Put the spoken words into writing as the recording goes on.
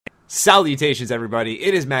Salutations, everybody.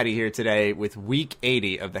 It is Maddie here today with week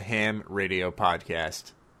 80 of the Ham Radio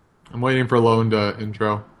Podcast. I'm waiting for Lone to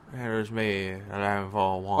intro. There's me, and I'm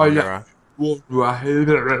for Wanderer.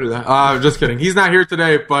 Just kidding. He's not here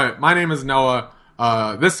today, but my name is Noah.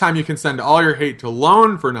 This time you can send all your hate to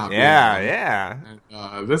Lone for not being here. Yeah.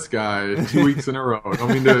 And, this guy, 2 weeks in a row.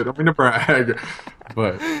 Don't mean to brag,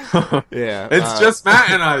 but yeah, it's just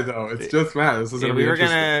Matt and I though. It's just Matt. This is we were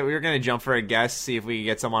gonna jump for a guest, see if we could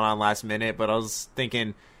get someone on last minute. But I was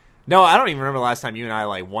thinking, no, I don't even remember the last time you and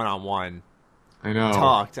I one-on-one. I know.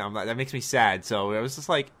 Talked. That makes me sad. So it was just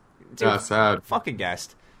like, dude, yeah, sad. Fucking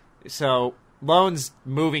guest. So Lone's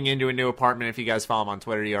moving into a new apartment. If you guys follow him on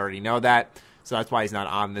Twitter, you already know that. So that's why he's not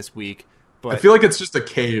on this week. But I feel like it's just a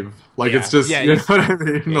cave. Like it's just, you know what I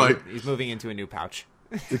mean? Yeah, like he's moving into a new pouch.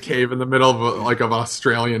 The cave in the middle of of an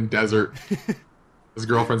Australian desert. His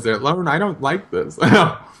girlfriend's there. Lone, I don't like this.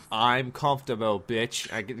 I'm comfortable, bitch.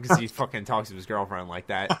 Because he fucking talks to his girlfriend like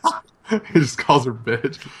that. He just calls her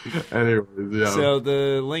bitch. Anyways, yeah. So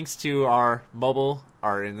the links to our mobile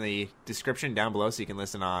are in the description down below, so you can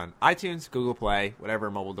listen on iTunes, Google Play, whatever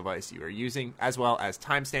mobile device you are using, as well as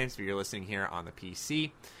timestamps if you're listening here on the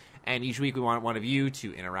PC. And each week we want one of you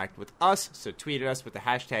to interact with us, so tweet at us with the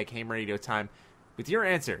hashtag HamRadioTime with your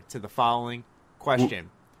answer to the following question.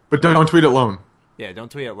 But don't tweet it Lone. Yeah,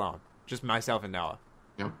 don't tweet it Lone. Just myself and Noah.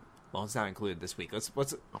 Yep. Lone's not included this week. Let's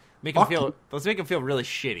make him feel. Let's make him feel really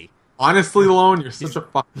shitty. Honestly, Lone, you're such a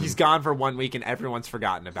fucking... He's gone for 1 week and everyone's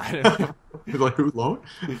forgotten about him. He's like, who, Lone?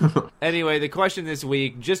 Anyway, the question this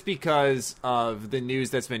week, just because of the news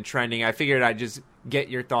that's been trending, I figured I'd just get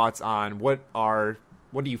your thoughts on what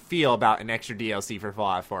do you feel about an extra DLC for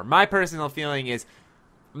Fallout 4? My personal feeling is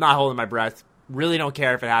I'm not holding my breath. Really don't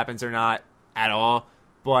care if it happens or not at all.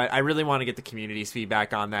 But I really want to get the community's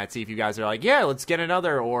feedback on that. See if you guys are like, yeah, let's get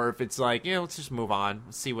another. Or if it's like, let's just move on.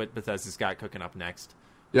 Let's see what Bethesda's got cooking up next.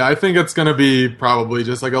 Yeah, I think it's going to be probably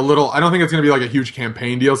just like a little... I don't think it's going to be like a huge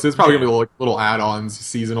campaign DLC. It's probably going to be like little add-ons,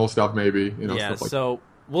 seasonal stuff maybe. Stuff like so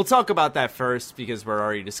we'll talk about that first because we're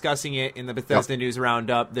already discussing it in the Bethesda News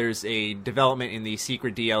Roundup. There's a development in the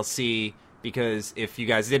secret DLC because if you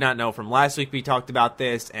guys did not know from last week, we talked about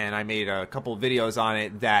this and I made a couple of videos on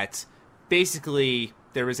it that basically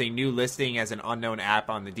there was a new listing as an unknown app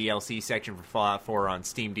on the DLC section for Fallout 4 on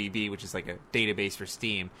SteamDB, which is like a database for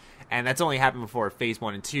Steam. And that's only happened before Phase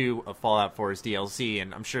 1 and 2 of Fallout 4's DLC,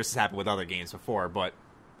 and I'm sure this has happened with other games before, but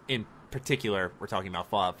in particular, we're talking about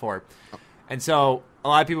Fallout 4. And so, a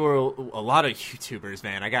lot of YouTubers,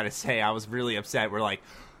 man, I gotta say, I was really upset. We're like,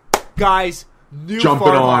 guys, new Jumping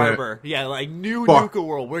Far on Harbor. Yeah, like, new Nuka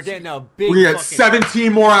World. We're getting a big We get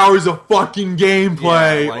 17 more hours of fucking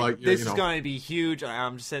gameplay. Yeah, this is going to be huge.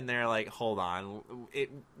 I'm just sitting there like, hold on.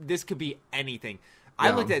 This could be anything. I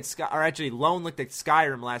looked at Lone looked at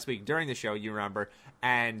Skyrim last week during the show, you remember,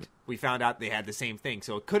 and we found out they had the same thing,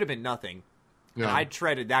 so it could have been nothing. Yeah. And I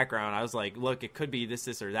treaded that ground. I was like, look, it could be this,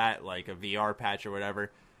 or that, like a VR patch or whatever,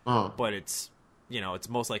 but it's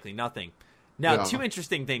most likely nothing. Now, two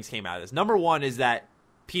interesting things came out of this. Number one is that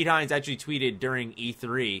Pete Hines actually tweeted during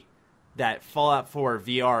E3 that Fallout 4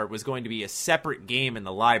 VR was going to be a separate game in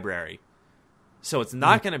the library, so it's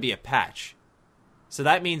not going to be a patch. So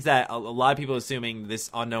that means that a lot of people are assuming this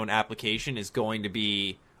unknown application is going to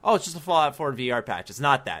be, it's just a Fallout 4 VR patch. It's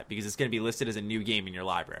not that, because it's going to be listed as a new game in your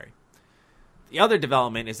library. The other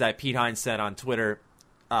development is that Pete Hines said on Twitter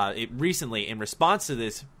recently, in response to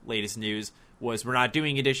this latest news, was we're not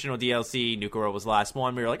doing additional DLC. Nuka World was the last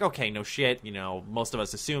one. We were like, okay, no shit. Most of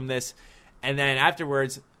us assume this. And then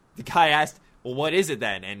afterwards, the guy asked, well, what is it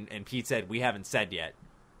then? And Pete said, we haven't said yet.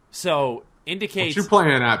 So... indicates what you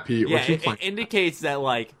playing at, Pete? Yeah, it indicates that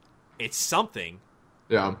like it's something.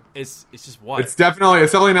 Yeah, it's just what it's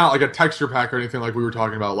definitely not like a texture pack or anything like we were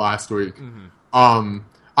talking about last week. Mm-hmm.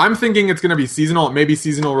 I'm thinking it's going to be seasonal. It may be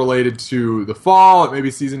seasonal related to the fall. It may be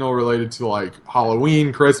seasonal related to like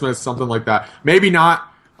Halloween, Christmas, something like that. Maybe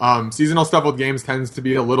not. Seasonal stuff with games tends to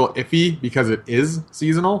be a little iffy because it is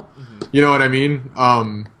seasonal. Mm-hmm. You know what I mean?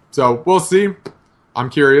 So we'll see. I'm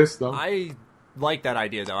curious though. I like that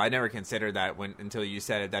idea though. I never considered that until you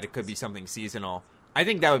said it, that it could be something seasonal. I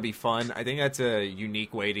think that would be fun. I think that's a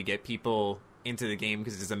unique way to get people into the game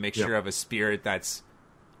because it's a mixture of a spirit that's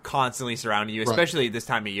constantly surrounding you, especially this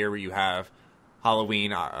time of year where you have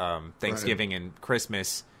Halloween, Thanksgiving, and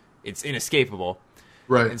Christmas. It's inescapable.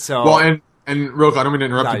 Right. And so, well, and Roke, I don't mean to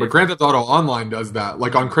interrupt you, but Grand Theft Auto Online does that.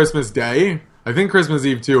 Like on Christmas Day, I think Christmas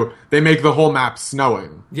Eve too, they make the whole map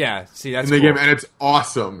snowing. Yeah, see, that's in the cool. game, and it's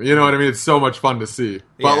awesome. You know what I mean? It's so much fun to see.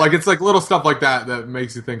 But like, it's like little stuff like that that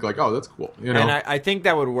makes you think like, oh, that's cool. You know? And I think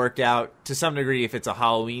that would work out to some degree if it's a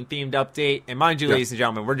Halloween themed update. And mind you, ladies and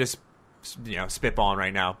gentlemen, we're just spitballing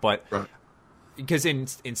right now, but because in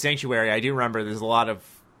Sanctuary, I do remember there's a lot of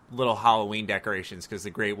little Halloween decorations because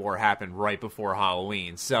the Great War happened right before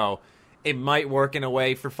Halloween, so it might work in a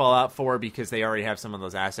way for Fallout 4 because they already have some of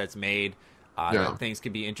those assets made. Things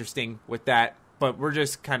could be interesting with that, but we're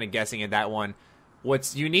just kind of guessing at that one.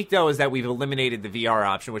 What's unique, though, is that we've eliminated the VR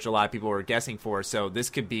option, which a lot of people were guessing for, so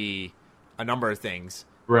this could be a number of things.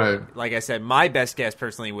 Right. Like I said, my best guess,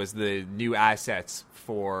 personally, was the new assets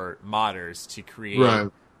for modders to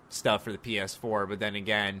create stuff for the PS4, but then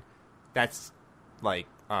again, that's like...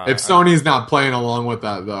 if Sony's not playing along with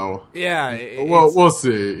that, though... Yeah. We'll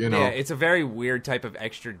see, you know. Yeah, it's a very weird type of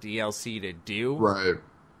extra DLC to do. Right.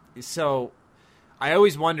 So... I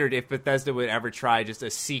always wondered if Bethesda would ever try just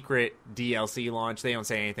a secret DLC launch. They don't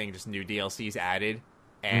say anything, just new DLCs added.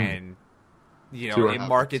 And, it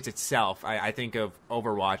markets itself. I think of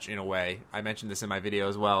Overwatch in a way. I mentioned this in my video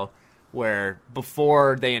as well, where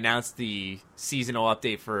before they announced the seasonal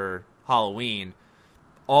update for Halloween,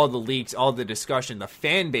 all the leaks, all the discussion, the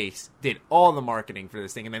fan base did all the marketing for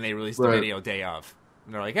this thing, and then they released the video day of.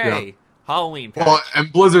 And they're like, hey... Yeah. Halloween patch. Well,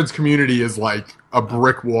 and Blizzard's community is like a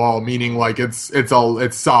brick wall, meaning like it's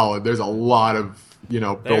solid. There's a lot of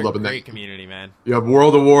build up in that. Great community, man. You have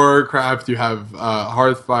World of Warcraft. You have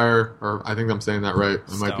Hearthfire, or I think I'm saying that right.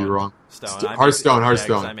 I might be wrong. Hearthstone.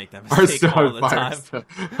 I make that mistake all the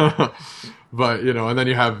time. But and then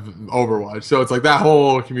you have Overwatch. So it's like that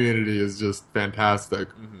whole community is just fantastic.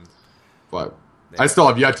 Mm-hmm. But I still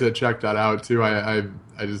have yet to check that out too. I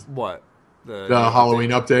just what. The Halloween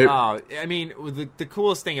update. I mean, the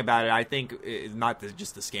coolest thing about it, I think, is not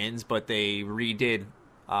just the skins, but they redid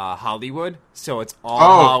Hollywood, so it's all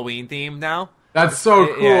Halloween themed now. That's so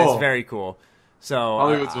cool. Yeah, it's very cool. So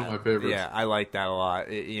Hollywood's one of my favorites. Yeah, I like that a lot.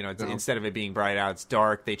 Instead of it being bright out, it's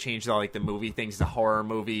dark. They changed all like the movie things to horror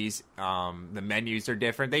movies. The menus are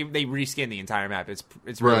different. They reskin the entire map.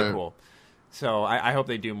 It's really cool. So I hope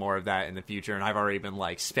they do more of that in the future, and I've already been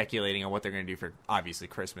like speculating on what they're going to do for obviously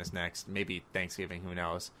Christmas next, maybe Thanksgiving, who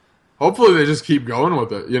knows. Hopefully they just keep going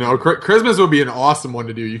with it. Christmas would be an awesome one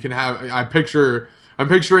to do. You can have I'm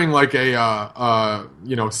picturing like a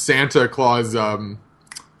Santa Claus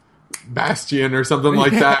Bastion or something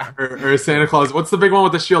like that, or Santa Claus. What's the big one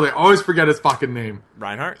with the shield? I always forget his fucking name.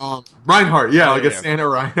 Reinhardt. Reinhardt, yeah, a Santa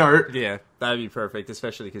Reinhardt. Yeah, that'd be perfect,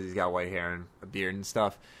 especially because he's got white hair and a beard and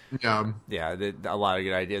stuff. Yeah, a lot of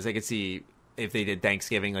good ideas. I could see if they did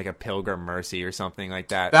Thanksgiving like a Pilgrim Mercy or something like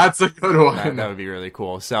that. That's a good one. That would be really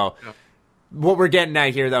cool. So. Yeah. What we're getting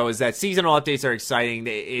at here, though, is that seasonal updates are exciting.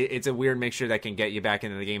 It's a weird mixture that can get you back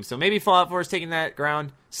into the game. So maybe Fallout 4 is taking that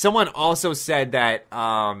ground. Someone also said that,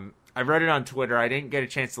 I read it on Twitter. I didn't get a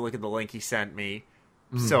chance to look at the link he sent me.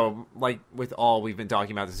 Mm-hmm. So, like with all we've been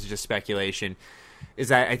talking about, this is just speculation, is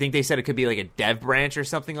that I think they said it could be like a dev branch or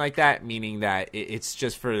something like that, meaning that it's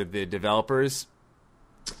just for the developers.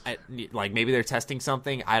 Like maybe they're testing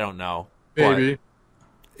something. I don't know. Maybe.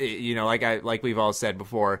 But, like we've all said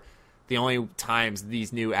before, the only times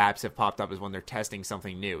these new apps have popped up is when they're testing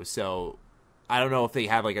something new. So I don't know if they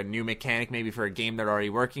have like a new mechanic maybe for a game they're already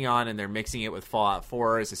working on and they're mixing it with Fallout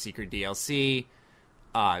 4 as a secret DLC,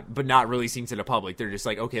 but not releasing to the public. They're just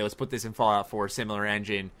like, okay, let's put this in Fallout 4, similar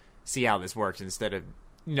engine, see how this works instead of...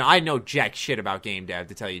 I know jack shit about game dev,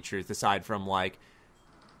 to tell you the truth, aside from like...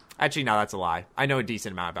 Actually, no, that's a lie. I know a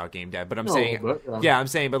decent amount about game dev, but I'm saying...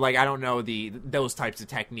 but like I don't know those types of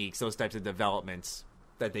techniques, those types of developments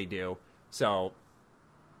that they do. So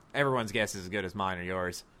everyone's guess is as good as mine or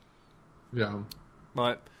yours. Yeah.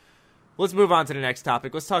 But let's move on to the next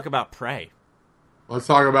topic. Let's talk about Prey. Let's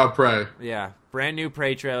talk about Prey. Yeah. Brand new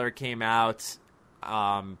Prey trailer came out.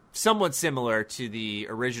 Somewhat similar to the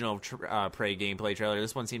original Prey gameplay trailer.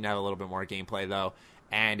 This one seemed to have a little bit more gameplay, though.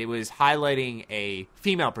 And it was highlighting a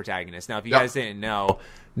female protagonist. Now, if you guys didn't know,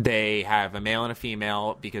 they have a male and a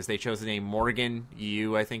female because they chose the name Morgan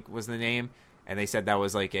Yu, I think was the name. And they said that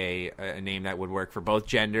was like a name that would work for both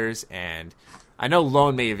genders. And I know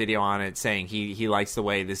Lone made a video on it saying he likes the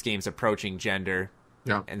way this game's approaching gender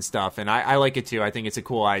and stuff. And I like it too. I think it's a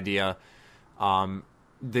cool idea.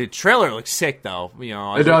 The trailer looks sick though.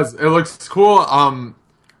 It does. It looks cool.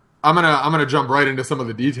 I'm gonna jump right into some of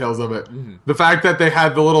the details of it. Mm-hmm. The fact that they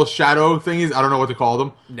had the little shadow thingies, I don't know what to call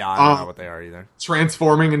them. No, I don't know what they are either.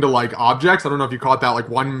 Transforming into like objects. I don't know if you caught that. Like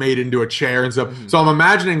one made into a chair and stuff. Mm-hmm. So I'm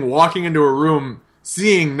imagining walking into a room,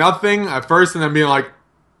 seeing nothing at first, and then being like,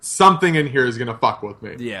 something in here is gonna fuck with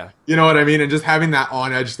me. Yeah. You know what I mean? And just having that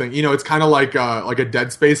on edge thing, it's kind of like a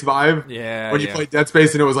Dead Space vibe. Yeah. When you played Dead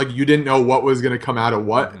Space and it was like you didn't know what was gonna come out of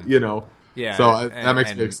what, Yeah. So that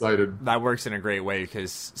makes me excited. That works in a great way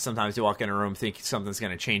because sometimes you walk in a room thinking something's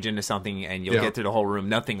going to change into something, and you'll get through the whole room,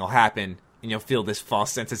 nothing will happen, and you'll feel this false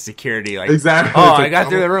sense of security. Like, exactly. Oh, I got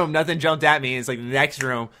through the room, nothing jumped at me. And it's like the next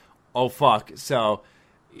room, oh fuck. So,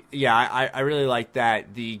 yeah, I really like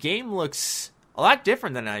that. The game looks a lot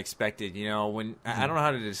different than I expected. I don't know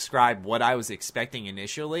how to describe what I was expecting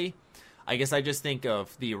initially. I guess I just think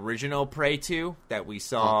of the original Prey 2 that we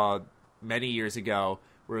saw many years ago,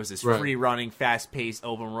 where it was this free-running, fast-paced,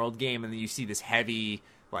 open-world game, and then you see this heavy,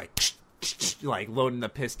 like loading the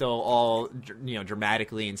pistol all,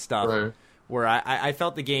 dramatically and stuff. Right. Where I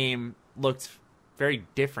felt the game looked very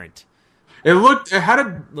different. It looked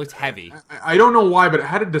heavy. I don't know why, but it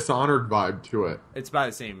had a Dishonored vibe to it. It's about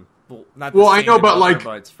the same. Not the same I know, but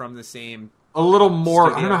but it's from the same. A little more.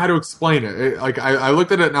 Studio. I don't know how to explain it. I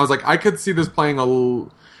looked at it and I was like, I could see this playing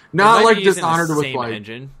not like Dishonored with like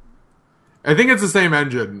engine. I think it's the same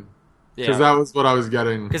engine. Because that was what I was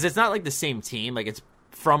getting. Because it's not like the same team. Like, it's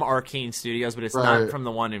from Arcane Studios, but it's not from the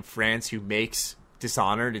one in France who makes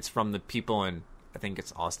Dishonored. It's from the people in, I think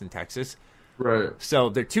it's Austin, Texas. Right. So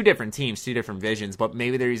they're two different teams, two different visions, but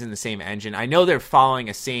maybe they're using the same engine. I know they're following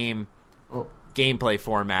a same gameplay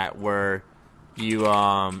format where you,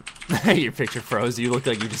 your picture froze. You looked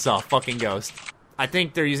like you just saw a fucking ghost. I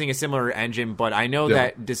think they're using a similar engine, but I know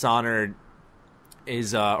that Dishonored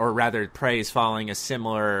is, or rather, Prey is following a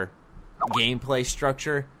similar gameplay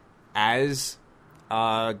structure as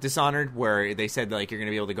Dishonored, where they said like you're going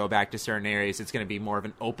to be able to go back to certain areas. It's going to be more of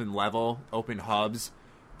an open level, open hubs,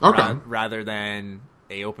 rather than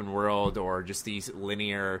a open world or just these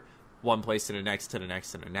linear one place to the next to the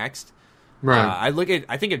next to the next. Right.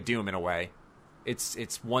 I think of Doom in a way. It's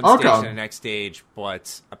one stage to the next stage,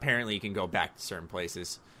 but apparently you can go back to certain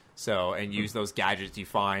places. So, and use those gadgets you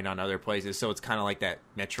find on other places. So it's kind of like that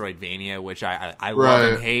Metroidvania, which I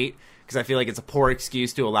love and hate, because I feel like it's a poor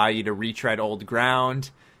excuse to allow you to retread old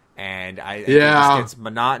ground. And it just gets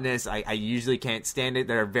monotonous. I usually can't stand it.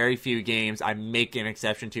 There are very few games I make an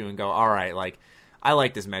exception to and go, all right, like, I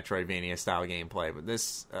like this Metroidvania style gameplay, but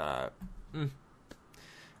this, I don't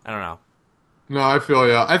know. No, I feel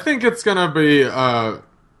ya. I think it's gonna be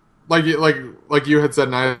like you had said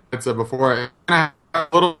and I had said before. A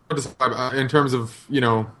little in terms of I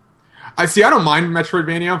don't mind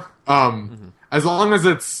Metroidvania as long as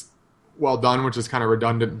it's well done, which is kind of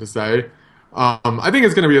redundant to say. I think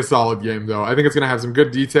it's going to be a solid game, though. I think it's going to have some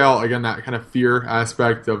good detail. Again, that kind of fear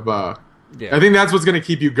aspect of. I think that's what's going to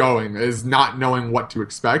keep you going is not knowing what to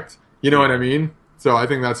expect. You know what I mean? So I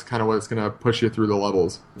think that's kind of what's going to push you through the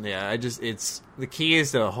levels. Yeah, it's the key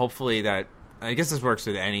is to hopefully that. I guess this works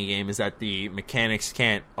with any game, is that the mechanics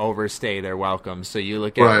can't overstay their welcome. So you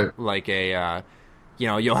look at like a,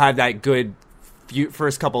 you'll have that good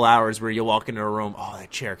first couple hours where you'll walk into a room, oh,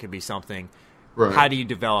 that chair could be something. Right. How do you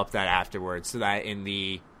develop that afterwards so that in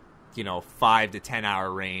the, 5 to 10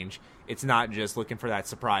 hour range, it's not just looking for that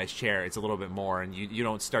surprise chair. It's a little bit more, and you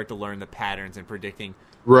don't start to learn the patterns and predicting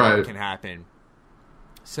what can happen.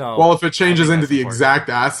 So, well, if it changes into the exact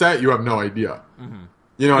asset, you have no idea. Mm-hmm.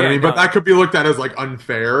 You know what I mean? But that could be looked at as like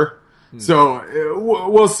unfair. So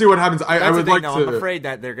we'll see what happens. I would like to. I'm afraid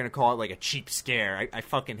that they're going to call it like a cheap scare. I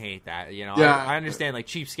fucking hate that. I understand like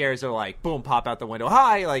cheap scares are like boom, pop out the window,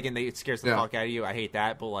 hi, like, and it scares the fuck out of you. I hate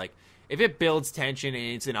that. But like if it builds tension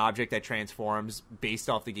and it's an object that transforms based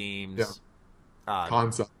off the game's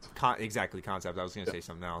concept, concept. I was going to say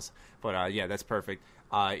something else, but that's perfect.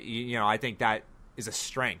 I think that is a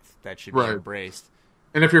strength that should be embraced.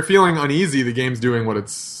 And if you're feeling uneasy, the game's doing what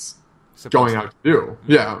it's going out to do.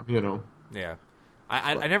 Yeah, Yeah.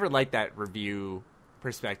 I never liked that review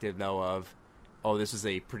perspective, though, of, oh, this is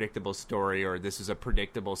a predictable story or this is a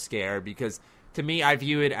predictable scare, because to me, I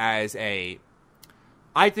view it as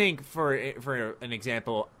I think, for an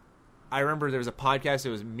example, I remember there was a podcast, it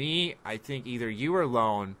was me, I think either you or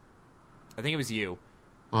Lone, I think it was you,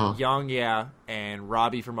 Young, and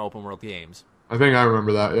Robbie from Open World Games. I think I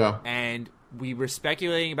remember that, yeah. And we were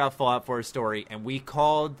speculating about Fallout 4's story, and we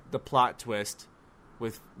called the plot twist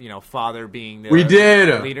with, Father being the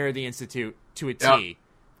leader of the Institute to a T.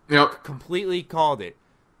 Yep. Completely called it.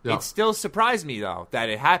 Yep. It still surprised me, though, that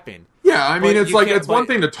it happened. Yeah, I mean, it's one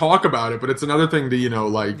thing to talk about it, but it's another thing to,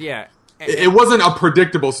 Yeah. It wasn't a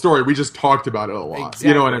predictable story. We just talked about it a lot. Exactly.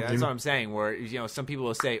 You know what I mean? That's what I'm saying, where, some people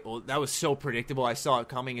will say, well, that was so predictable, I saw it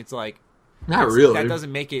coming. It's like, Not really. That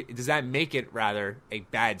doesn't make it. Does that make it rather a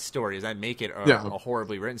bad story? Does that make it a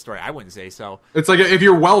horribly written story? I wouldn't say so. It's like if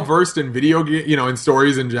you're well versed in video game, in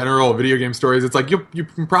stories in general, video game stories. It's like you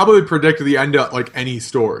can probably predict the end of like any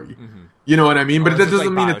story. Mm-hmm. You know what I mean? But that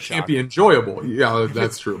doesn't mean it can't be enjoyable. Yeah,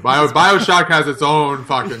 that's true. BioShock has its own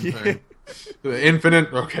fucking thing. The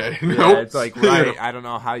Infinite, okay. Yeah, nope. It's like, right, I don't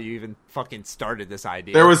know how you even fucking started this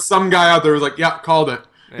idea. There was some guy out there who was like, yeah, called it.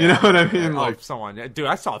 Yeah. You know what I mean? Like someone, dude,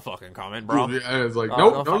 I saw a fucking comment, bro. Dude, and it's like,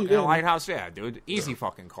 nope, no, you didn't. Lighthouse, yeah, dude, easy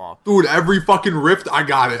fucking call. Dude, every fucking rift, I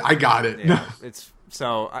got it. Yeah,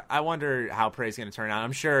 so I wonder how Prey's going to turn out.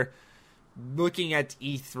 I'm sure looking at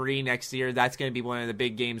E3 next year, that's going to be one of the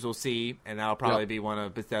big games we'll see, and that'll probably be one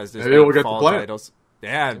of Bethesda's big fall titles.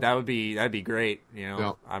 Yeah, that'd be great.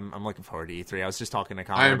 I'm looking forward to E3. I was just talking to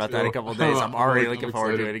Connor about that a couple of days. I'm already looking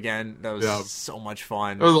forward to it again. That was so much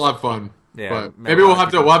fun. It was a lot of fun. Yeah, but maybe we'll have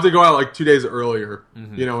to go out like 2 days earlier,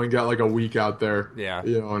 and get like a week out there. Yeah,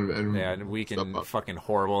 and a week in fucking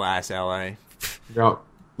horrible ass LA. Yeah,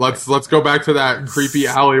 let's go back to that creepy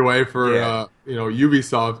alleyway for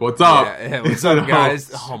Ubisoft. What's up? Yeah, what's up,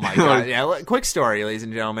 guys? Oh my god! Yeah, quick story, ladies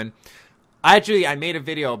and gentlemen. I made a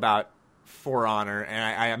video about For Honor,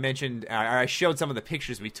 and I showed some of the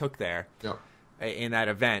pictures we took there in that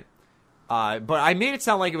event. But I made it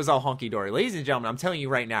sound like it was all hunky-dory. Ladies and gentlemen, I'm telling you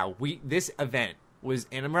right now, this event was,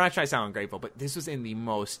 and we're not trying to sound ungrateful, but this was in the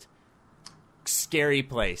most scary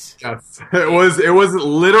place. Yes. It was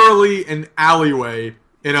literally an alleyway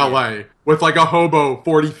in LA with like a hobo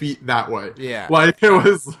 40 feet that way. Yeah. Like it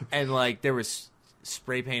was. And like there was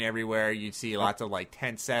spray paint everywhere. You'd see lots of like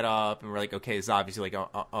tents set up, and we're like, okay, this is obviously like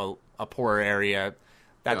a poorer area.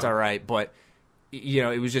 That's all right. But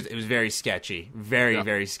it was very sketchy,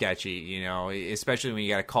 very sketchy, especially when you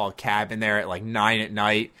got to call a cab in there at like 9 at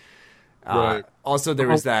night. Right. Also, there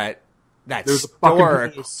was that There's store. A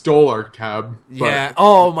fucking stole our cab. Yeah.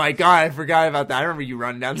 Oh my god, I forgot about that. I remember you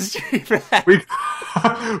running down the street for that.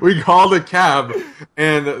 We called a cab,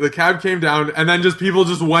 and the cab came down, and then people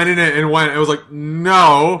just went in it and went. It was like,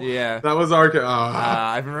 no. Yeah. That was our cab.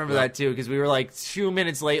 I remember that too, because we were like 2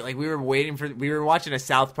 minutes late. Like we were watching a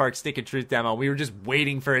South Park Stick of Truth demo. We were just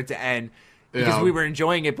waiting for it to end. Because we were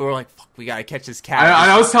enjoying it, but we were like, fuck, we gotta catch this cab.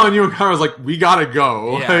 I was telling you, I was like, we gotta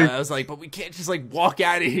go. Yeah, I was like, but we can't just like walk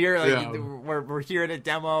out of here. Like we're here at a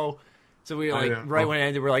demo. So we when it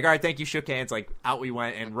ended, we're like, all right, thank you, shook hands, like out we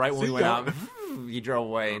went, and right when we went out, you drove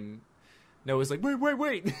away, and Noah was like,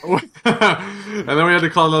 wait. And then we had to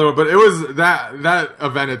call another one, but it was that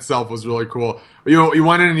event itself was really cool. You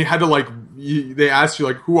went in and you had to they asked you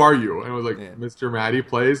like, who are you? And it was like, Mr. Maddie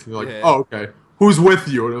Plays, and you're like, oh, okay. Who's with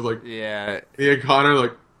you? And it was like, me and Connor,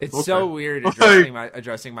 like, it's so weird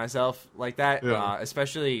addressing myself like that,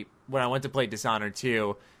 especially when I went to play Dishonored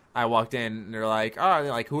 2. I walked in and they're like,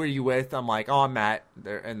 who are you with? I'm like, oh, I'm Matt.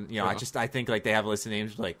 I think like they have a list of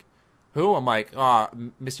names like, who? I'm like, oh,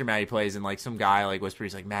 Mr. Maddie Plays, and like some guy like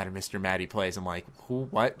whispers like, Matt or Mr. Maddie Plays. I'm like, who?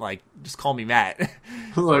 What? Like, just call me Matt.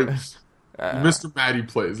 Like, Mr. Maddie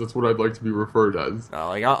Plays. That's what I'd like to be referred as.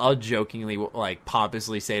 I'll jokingly like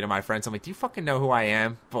pompously say to my friends, I'm like, do you fucking know who I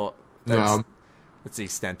am? But that's the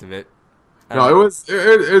extent of it. No, it was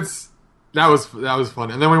that was fun.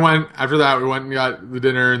 And then we went and got the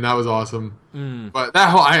dinner, and that was awesome. But that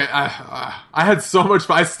whole I had so much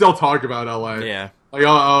fun. I still talk about LA. Yeah. Like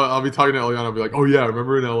I'll be talking to Eliana, I'll be like, oh yeah,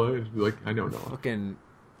 remember in LA? And she'll be like, I know Noah. Fucking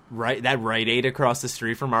that Rite Aid across the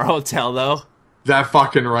street from our hotel though. That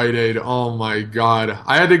fucking Rite Aid, oh my god!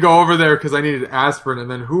 I had to go over there because I needed aspirin, and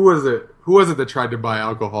then who was it that tried to buy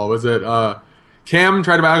alcohol? Was it Cam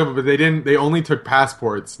tried to buy alcohol, but they didn't. They only took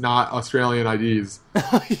passports, not Australian IDs.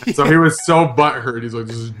 So he was so butthurt. He's like,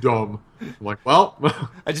 "This is dumb." I'm like, "Well."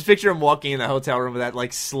 I just picture him walking in the hotel room with that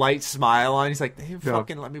like slight smile on. He's like, "They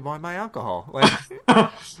fucking let me buy my alcohol." Like,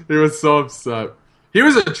 he was so upset. He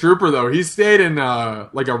was a trooper though. He stayed in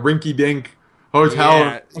like a rinky-dink hotel.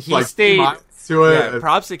 Yeah, he like, stayed. To it. Yeah,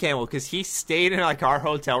 props to Campbell because he stayed in like our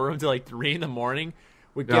hotel room till like 3 a.m.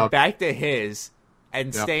 Would get back to his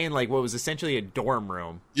and stay in like what was essentially a dorm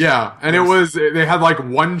room. Yeah, and they had like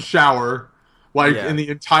one shower in the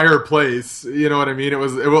entire place. You know what I mean? It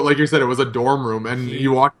was like you said, it was a dorm room, and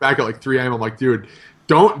you walked back at like 3 a.m. I'm like, dude,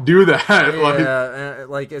 don't do that. Yeah,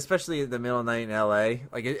 like especially in the middle of the night in LA.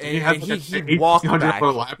 Like, and he walked back.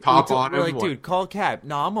 Laptop on him. We're like, dude, call a cab.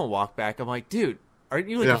 No, I'm gonna walk back. I'm like, dude. Aren't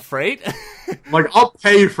you afraid? Like, I'll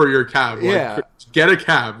pay for your cab. Yeah. Like, get a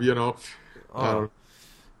cab, you know.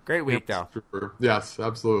 Great week, though. Yes,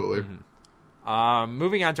 absolutely. Mm-hmm.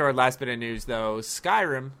 Moving on to our last bit of news, though.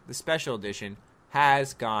 Skyrim, the special edition,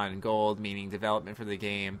 has gone gold, meaning development for the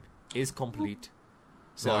game is complete.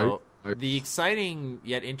 So The exciting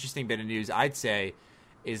yet interesting bit of news, I'd say,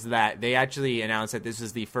 is that they actually announced that this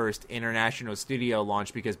is the first international studio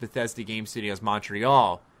launch because Bethesda Game Studios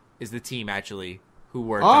Montreal is the team actually who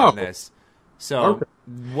worked on this. So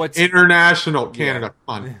what's international Canada?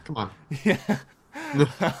 Yeah. Come on. Yeah.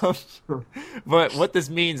 But what this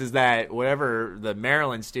means is that whatever the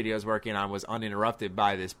Maryland studio is working on was uninterrupted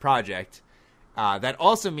by this project. That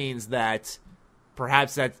also means that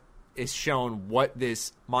perhaps that is shown what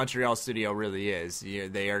this Montreal studio really is.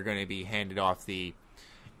 They are going to be handed off the,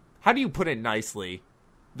 how do you put it nicely,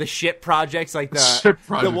 the shit projects, like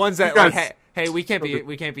the ones that like, hey, we can't be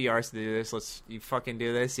arsed to do this. Let's you fucking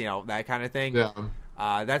do this, that kind of thing. Yeah.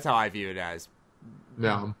 That's how I view it as.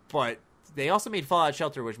 Yeah. But they also made Fallout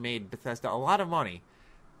Shelter, which made Bethesda a lot of money.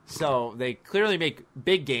 So they clearly make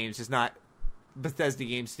big games, just not Bethesda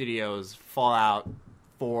Game Studios, Fallout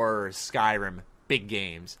 4, Skyrim, big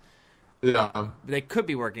games. Yeah. They could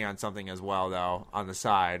be working on something as well, though, on the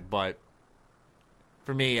side. But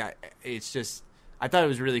for me, it's just, I thought it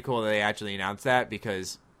was really cool that they actually announced that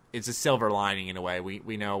because it's a silver lining in a way.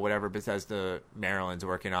 We know whatever Bethesda Maryland's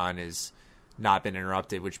working on is not been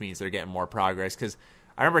interrupted, which means they're getting more progress. Because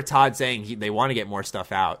I remember Todd saying they want to get more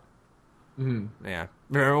stuff out. Mm-hmm. Yeah.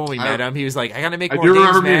 Remember when we met him? He was like, I got to make more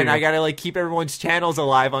games, man. I got to keep everyone's channels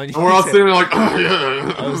alive on YouTube. We're all sitting there like, oh,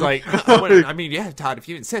 yeah. I was like, yeah, Todd, if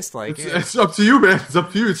you insist, it's up to you, man. It's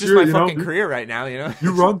up to you. It's just my fucking career right now,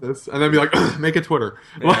 You run this. And then be like, make a Twitter.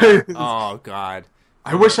 Yeah. Oh, God.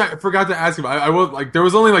 I wish I forgot to ask him. I will there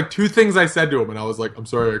was only 2 things I said to him, and I was like, I'm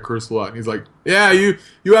sorry, I cursed a lot. And he's like, yeah, you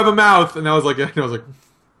have a mouth. And I was like, yeah. And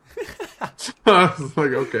I was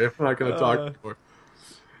like, okay, I'm not going to talk anymore.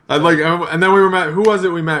 And then we met. Who was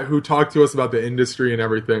it we met who talked to us about the industry and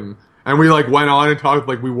everything? And we went on and talked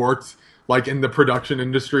we worked in the production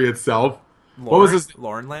industry itself. What was his?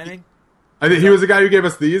 Lauren Lanning. I think he was the guy who gave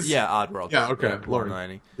us these. Yeah, Oddworld. Yeah, okay, Lauren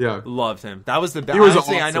Lanning. Yeah, loved him. That was the best. He was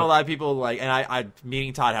honestly, awesome. I know a lot of people and I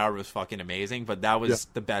meeting Todd Howard was fucking amazing, but that was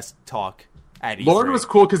the best talk at E3. Lauren was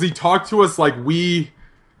cool because he talked to us like we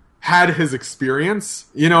had his experience,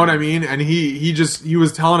 you know what I mean? And he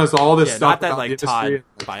was telling us all this stuff. Not that about the Todd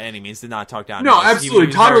industry. by any means did not talk down. No,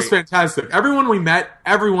 absolutely. Todd was fantastic. Everyone we met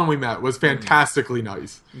was fantastically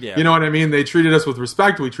nice. Yeah. You know what I mean? They treated us with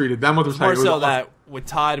respect. We treated them with respect. More so that with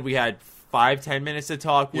Todd we had 5-10 minutes to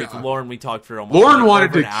talk. With Lauren we talked for almost. Lauren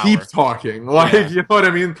wanted to keep talking. You know what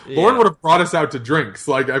I mean? Yeah. Lauren would have brought us out to drinks.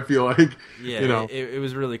 I feel like it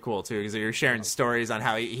was really cool too because you're sharing stories on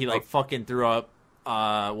how he fucking threw up.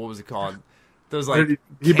 What was it called? Those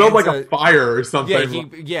he built a fire or something.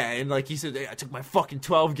 And he said, I took my fucking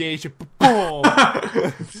 12 gauge. Boom.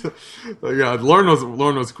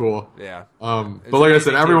 Lauren was cool. Yeah. But like I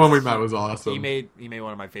said, everyone we met was awesome. He made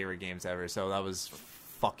one of my favorite games ever, so that was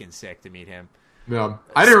fucking sick to meet him. Yeah,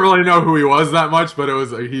 I didn't really know who he was that much, but it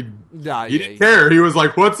was he didn't care. He was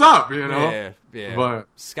like, "What's up?" Yeah. But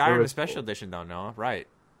Skyrim Special Edition, though, Noah, right?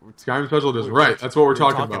 Skyrim Special Edition, right? That's what we're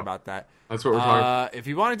talking about. That. That's what we're talking about. If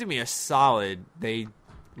you want to do me a solid, they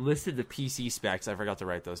listed the PC specs. I forgot to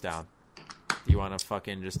write those down. Do you want to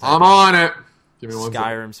fucking just? I'm on it. Give me one Skyrim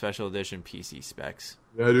second. Special Edition PC specs.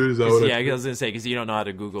 Yeah, dude. Is that what I was gonna say because you don't know how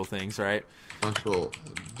to Google things, right? Special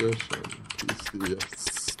Edition PC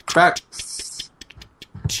specs.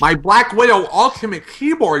 My Black Widow Ultimate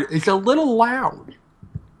keyboard is a little loud.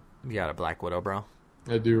 You got a Black Widow, bro?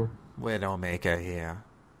 I do. Widowmaker, yeah.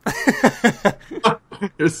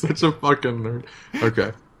 You're such a fucking nerd.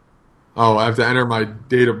 Okay. Oh, I have to enter my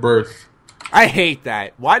date of birth. I hate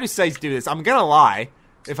that. Why do sites do this? I'm gonna lie.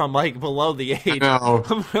 If I'm below the age, I'm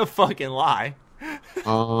gonna fucking lie.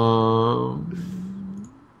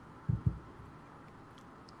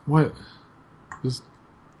 What? Just.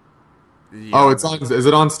 Yeah, it's on. Is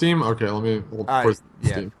it on Steam? Okay, let me.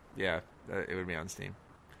 Steam. Yeah, it would be on Steam.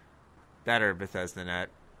 That or Bethesda Net.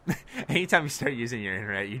 Anytime you start using your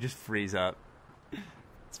internet, you just freeze up.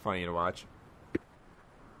 It's funny to watch.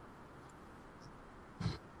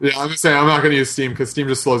 Yeah, I'm just saying I'm not going to use Steam because Steam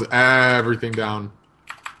just slows everything down.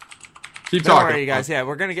 Keep talking. Don't worry, you guys. Yeah,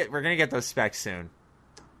 we're gonna get those specs soon.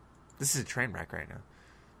 This is a train wreck right now.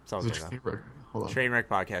 It's all good. Hold on. Trainwreck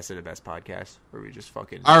Podcast are the best podcast where we just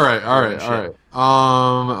fucking. All right. Other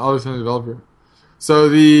than the developer, so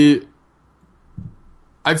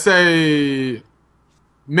I'd say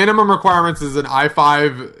minimum requirements is an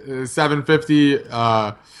i5 750,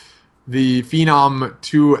 the Phenom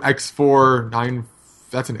 2X4 9.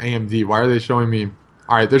 That's an AMD. Why are they showing me?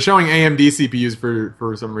 All right, they're showing AMD CPUs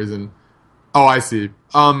for some reason. Oh, I see.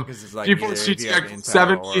 GeForce GTX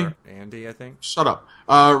 70. AMD, I think. Shut up.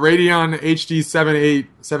 Radeon HD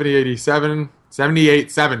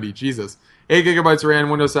 7870. Jesus. 8 gigabytes of RAM,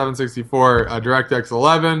 Windows 7 64, DirectX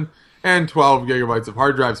 11, and 12 gigabytes of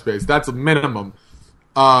hard drive space. That's a minimum.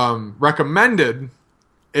 Recommended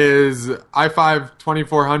is i5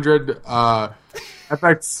 2400,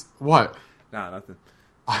 FX what? Nah, nothing.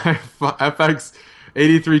 FX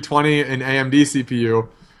 8320 and AMD CPU,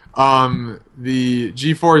 the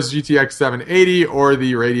GeForce GTX 780 or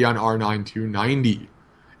the Radeon R9 290.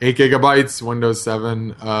 8 gigabytes, Windows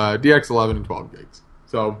 7, DX11, and 12 gigs.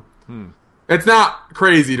 So it's not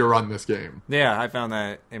crazy to run this game. Yeah, I found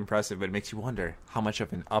that impressive, but it makes you wonder how much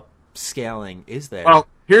of an upscaling is there. Well,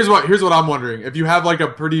 here's what I'm wondering. If you have like a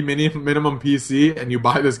pretty minimum PC and you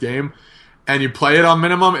buy this game and you play it on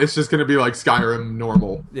minimum, it's just going to be like Skyrim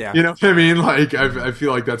normal. Yeah. You know what I mean? Like, I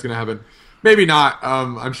feel like that's going to happen. Maybe not.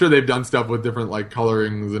 I'm sure they've done stuff with different like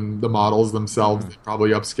colorings and the models themselves. They probably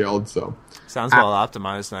upscaled. So sounds well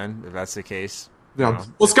optimized then, if that's the case. Yeah.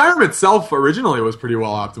 Well, Skyrim itself originally was pretty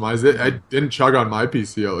well optimized. It didn't chug on my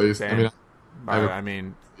PC at least. Damn. I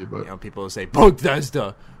mean, people say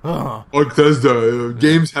Bethesda. Bethesda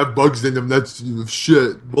games have bugs in them. That's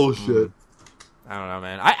shit, bullshit. I don't know,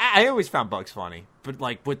 man. I always found bugs funny, but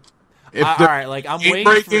like with all right, like I'm waiting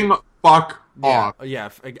breaking. for Fuck off. Yeah,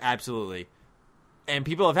 absolutely. And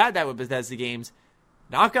people have had that with Bethesda games.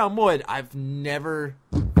 Knock on wood, I've never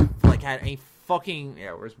like had any fucking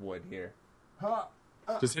where's wood here?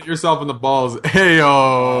 Just hit yourself in the balls. Hey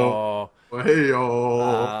yo. Hey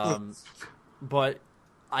yo. But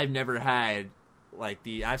I've never had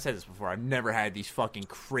I've said this before. I've never had these fucking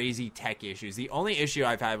crazy tech issues. The only issue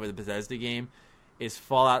I've had with a Bethesda game is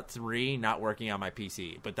Fallout 3 not working on my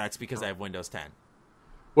PC, but that's because I have Windows 10.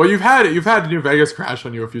 Well, you've had New Vegas crash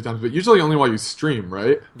on you a few times, but usually only while you stream,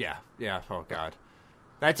 right? Yeah. Oh god,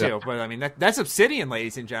 that too. Yeah. But I mean, that's Obsidian,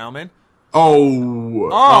 ladies and gentlemen.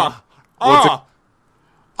 I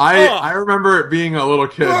remember being a little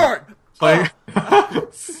kid playing. I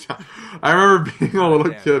remember being a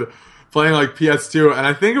little kid playing like PS2, and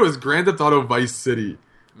I think it was Grand Theft Auto Vice City.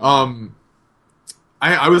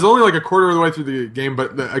 I was only like a quarter of the way through the game,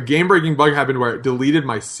 but a game-breaking bug happened where it deleted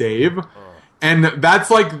my save. And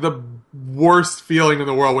that's like the worst feeling in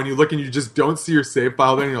the world when you look and you just don't see your save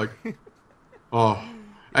file there and you're like, oh.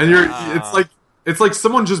 And it's like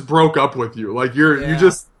someone just broke up with you. Like you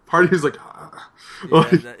just, part of you's like,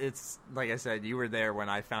 it's like I said, you were there when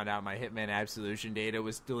I found out my Hitman Absolution data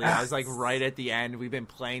was deleted. I was like right at the end. We've been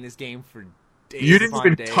playing this game for days. You didn't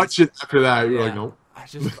even touch it after that. You were like, nope.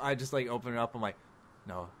 I just like open it up. I'm like,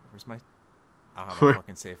 no, where's my, I don't have a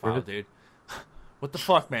fucking save file, dude. What the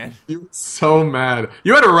fuck, man? You were so mad.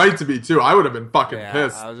 You had a right to be, too. I would have been fucking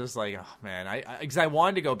pissed. I was just like, oh, man. Because I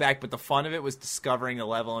wanted to go back, but the fun of it was discovering the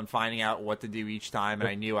level and finding out what to do each time, and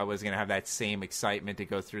I knew I was going to have that same excitement to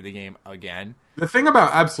go through the game again. The thing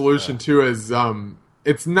about Absolution, too, is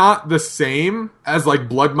it's not the same as, like,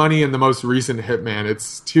 Blood Money and the most recent Hitman.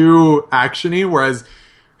 It's too action-y, whereas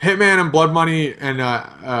Hitman and Blood Money and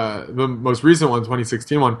the most recent one,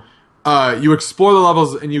 2016 one, you explore the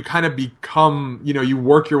levels and you kind of become, you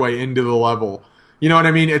work your way into the level. You know what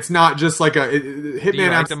I mean? It's not just like Hitman. Do you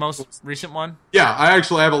like the most recent one? Yeah, I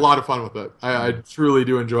actually have a lot of fun with it. I truly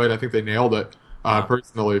do enjoy it. I think they nailed it,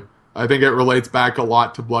 personally. I think it relates back a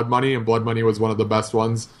lot to Blood Money, and Blood Money was one of the best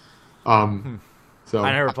ones. So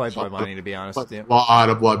I never played Blood Money, to be honest with you. A lot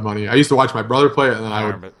of Blood Money. I used to watch my brother play it, and then I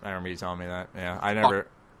remember you telling me that. Yeah, I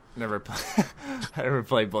never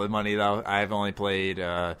played Blood Money, though. I've only played...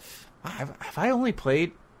 Have I only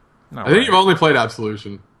played? No, I think you've only played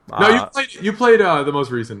Absolution. No, you played the most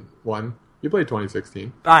recent one. You played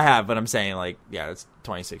 2016. I have, but I'm saying it's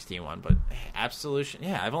 2016 one. But Absolution,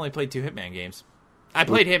 yeah, I've only played 2 Hitman games. I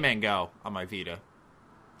played Hitman Go on my Vita.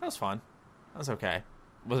 That was fun. That was okay.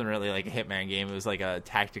 It wasn't really like a Hitman game. It was like a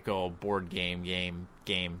tactical board game.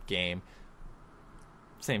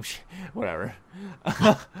 Same shit. Whatever.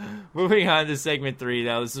 Moving on to segment 3,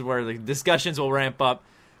 though. This is where the discussions will ramp up.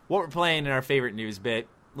 What we're playing in our favorite news bit.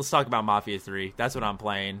 Let's talk about Mafia 3. That's what I'm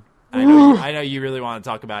playing. I know you really want to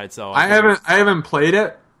talk about it, so I haven't played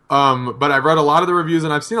it, but I've read a lot of the reviews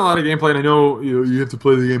and I've seen a lot of gameplay, and I know you have to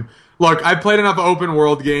play the game. Look, I played enough open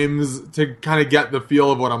world games to kind of get the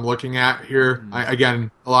feel of what I'm looking at here.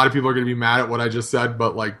 Again, a lot of people are going to be mad at what I just said,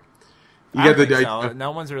 but you get the idea. So.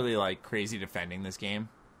 No one's really crazy defending this game.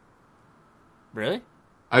 Really?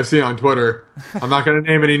 I've seen on Twitter. I'm not going to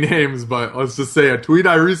name any names, but let's just say a tweet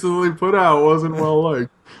I recently put out wasn't well liked.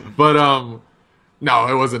 But no,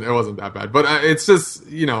 it wasn't that bad. But it's just,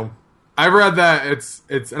 I've read that it's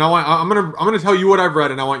and I'm gonna tell you what I've read,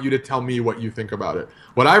 and I want you to tell me what you think about it.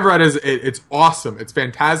 What I've read is it's awesome. It's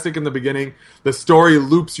fantastic in the beginning. The story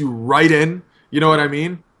loops you right in. You know what I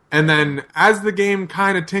mean? And then as the game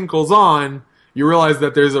kind of tinkles on, you realize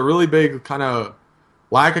that there's a really big kind of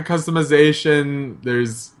lack of customization.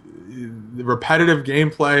 There's repetitive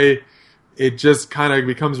gameplay. It just kind of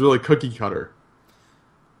becomes really cookie cutter.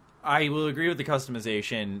 I will agree with the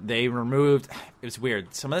customization. They removed... It was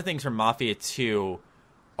weird. Some of the things from Mafia 2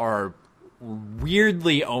 are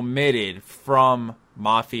weirdly omitted from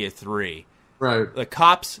Mafia 3. Right. The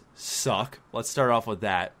cops suck. Let's start off with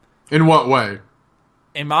that. In what way?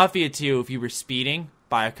 In Mafia 2, if you were speeding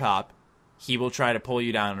by a cop, he will try to pull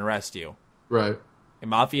you down and arrest you. Right. In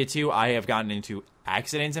Mafia 2, I have gotten into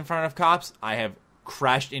accidents in front of cops. I have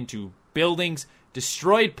crashed into buildings,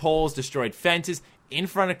 destroyed poles, destroyed fences in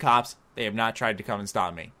front of cops. They have not tried to come and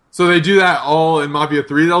stop me. So they do that all in Mafia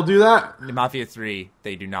 3, they'll do that? In Mafia 3,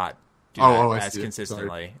 they do not do that as see consistently.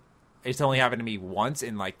 Sorry. It's only happened to me once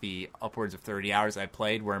in like the upwards of 30 hours I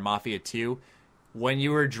played, where in Mafia 2, when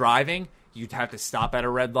you were driving, you'd have to stop at a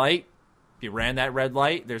red light. If you ran that red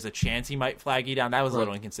light, there's a chance he might flag you down. That was a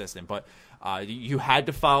little inconsistent, but you had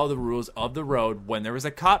to follow the rules of the road when there was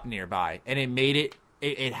a cop nearby, and it made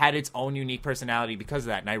it had its own unique personality because of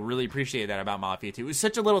that, and I really appreciated that about Mafia 2. It was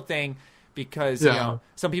such a little thing because, you know,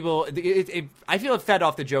 some people, I feel it fed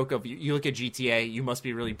off the joke of, you look at GTA, you must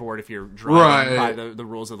be really bored if you're driving by the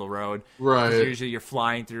rules of the road. Right. Because usually you're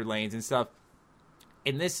flying through lanes and stuff.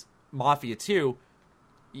 In this Mafia 2,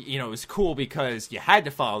 you know, it was cool because you had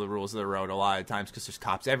to follow the rules of the road a lot of times because there's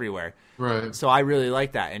cops everywhere. Right. So I really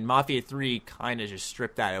like that. And Mafia 3 kind of just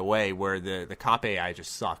stripped that away where the cop AI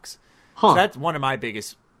just sucks. Huh. So that's one of my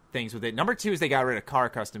biggest things with it. Number 2 is they got rid of car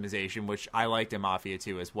customization, which I liked in Mafia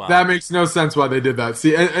 2 as well. That makes no sense why they did that.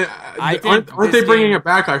 See, aren't they bringing it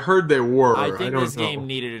back? I heard they were. I think this game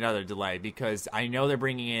needed another delay because I know they're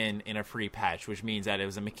bringing in a free patch, which means that it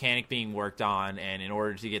was a mechanic being worked on, and in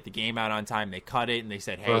order to get the game out on time, they cut it and they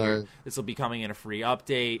said, hey, this will be coming in a free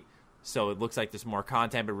update, so it looks like there's more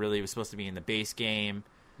content, but really it was supposed to be in the base game.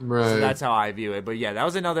 Right. So that's how I view it. But yeah, that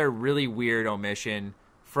was another really weird omission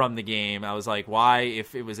from the game. I was like, why,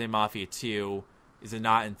 if it was in Mafia 2, is it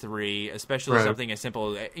not in 3? Especially something as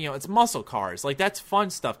simple as, you know, it's muscle cars. Like, that's fun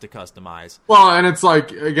stuff to customize. Well, and it's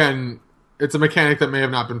like, again, it's a mechanic that may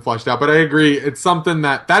have not been fleshed out, but I agree, it's something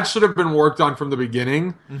that should have been worked on from the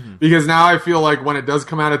beginning, because now I feel like when it does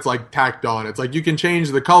come out, it's like tacked on. It's like you can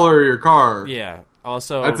change the color of your car. Yeah.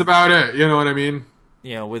 Also, that's about it. You know what I mean?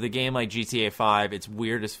 You know, with a game like GTA 5, it's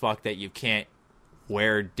weird as fuck that you can't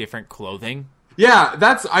wear different clothing. Yeah,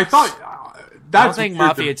 I don't think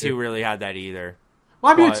Mafia 2 really had that either.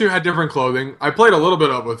 Mafia 2 had different clothing. I played a little bit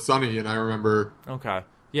of it with Sonny, and I remember. Okay.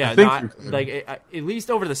 Yeah, at least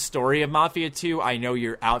over the story of Mafia 2, I know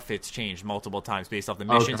your outfits changed multiple times based off the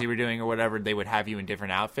missions you were doing or whatever. They would have you in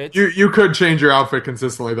different outfits. You could change your outfit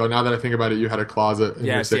consistently, though. Now that I think about it, you had a closet.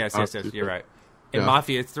 Yes, you're right. In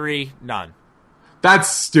Mafia 3, none. That's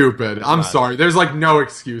stupid. I'm sorry. There's like no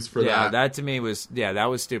excuse for that. Yeah, that to me was that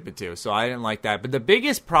was stupid too. So I didn't like that. But the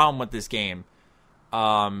biggest problem with this game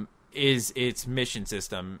is its mission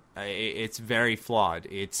system. It's very flawed.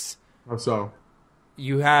 How so?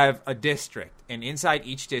 You have a district, and inside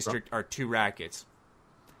each district are 2 rackets.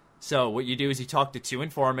 So what you do is you talk to 2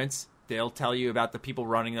 informants. They'll tell you about the people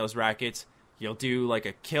running those rackets. You'll do like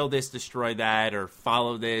a kill this, destroy that, or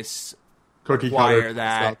follow this, acquire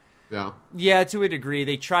that. Stuff. Yeah, to a degree.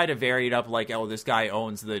 They try to vary it up like, oh, this guy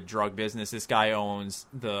owns the drug business. This guy owns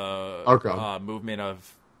the movement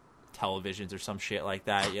of televisions or some shit like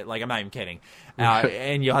that. Like, I'm not even kidding.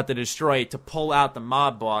 And you'll have to destroy it to pull out the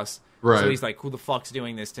mob boss. Right. So he's like, who the fuck's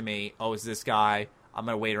doing this to me? Oh, it's this guy. I'm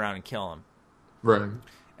going to wait around and kill him. Right.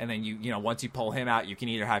 And then, you know, once you pull him out, you can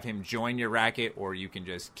either have him join your racket or you can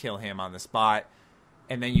just kill him on the spot.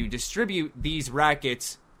 And then you distribute these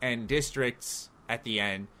rackets and districts at the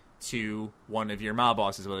end to one of your mob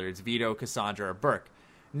bosses, whether it's Vito, Cassandra, or Burke.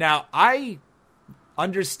 Now, I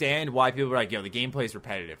understand why people are like, yo, the gameplay is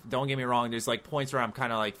repetitive. Don't get me wrong. There's like points where I'm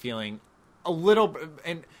kind of like feeling a little,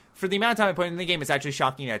 and for the amount of time I put in the game, it's actually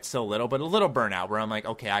shocking that it's so little, but a little burnout where I'm like,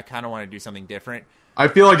 okay, I kind of want to do something different. I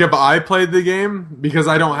feel like if I played the game, because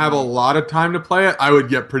I don't have a lot of time to play it, I would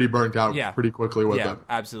get pretty burnt out pretty quickly with it. Yeah,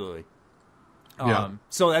 absolutely.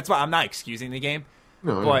 So that's why I'm not excusing the game.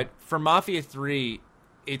 But for Mafia 3,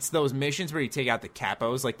 it's those missions where you take out the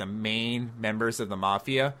capos, like the main members of the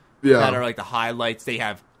Mafia, that are like the highlights. They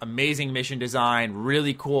have amazing mission design,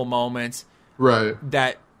 really cool moments. Right.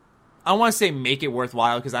 That I want to say make it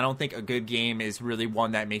worthwhile, because I don't think a good game is really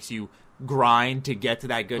one that makes you grind to get to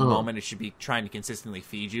that good moment. It should be trying to consistently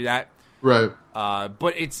feed you that. Right.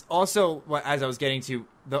 But it's also, as I was getting to,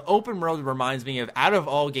 the open world reminds me of, out of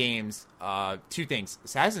all games, 2 things: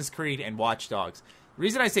 Assassin's Creed and Watch Dogs. The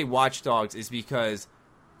reason I say Watch Dogs is because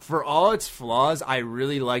For all its flaws, I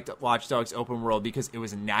really liked Watch Dogs open world because it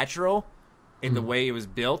was natural in the way it was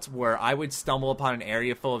built, where I would stumble upon an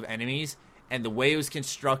area full of enemies, and the way it was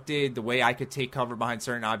constructed, the way I could take cover behind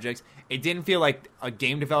certain objects, it didn't feel like a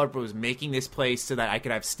game developer was making this place so that I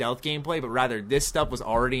could have stealth gameplay, but rather this stuff was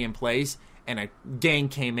already in place, and a gang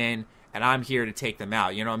came in, and I'm here to take them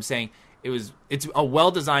out. You know what I'm saying? It's a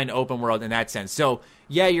well-designed open world in that sense. So,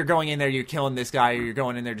 yeah, you're going in there, you're killing this guy, or you're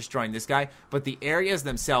going in there destroying this guy, but the areas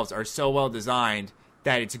themselves are so well-designed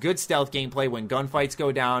that it's a good stealth gameplay. When gunfights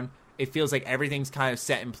go down, it feels like everything's kind of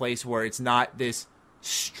set in place where it's not this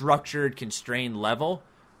structured, constrained level,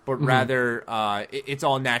 but rather it's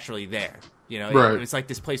all naturally there. You know, right. It's like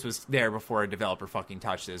this place was there before a developer fucking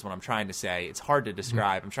touched it, is what I'm trying to say. It's hard to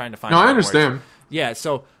describe. I'm trying to find... No, I understand. Words. Yeah,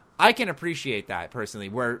 so I can appreciate that personally,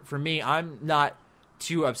 where for me, I'm not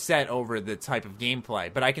too upset over the type of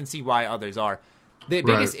gameplay, but I can see why others are. The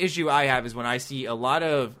biggest issue I have is when I see a lot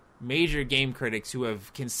of major game critics who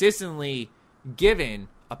have consistently given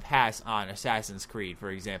a pass on Assassin's Creed, for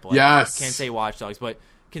example. Yes. I can't say Watch Dogs, but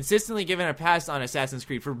consistently given a pass on Assassin's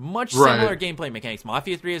Creed for much similar gameplay mechanics.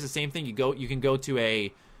 Mafia 3 is the same thing. You can go to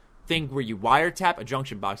a thing where you wiretap a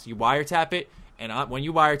junction box. You wiretap it, and when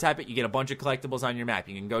you wiretap it, you get a bunch of collectibles on your map.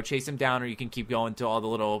 You can go chase them down, or you can keep going to all the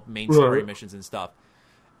little main story missions and stuff.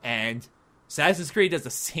 And Assassin's Creed does the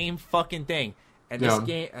same fucking thing. And this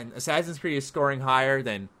game, and Assassin's Creed is scoring higher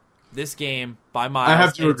than this game by miles. I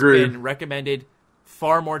have to agree. It's been recommended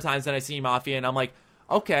far more times than I've seen Mafia, and I'm like,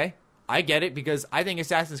 okay, I get it, because I think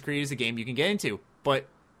Assassin's Creed is a game you can get into. But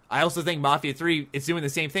I also think Mafia 3 is doing the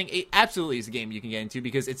same thing. It absolutely is a game you can get into,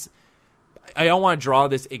 because it's... I don't want to draw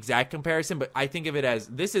this exact comparison, but I think of it as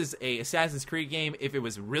this is a Assassin's Creed game if it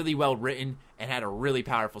was really well written and had a really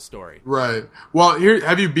powerful story. Right. Well, here,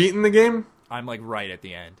 have you beaten the game? I'm like right at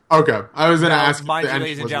the end. Okay. I was going to ask. Mind you,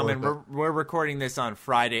 ladies and gentlemen, we're recording this on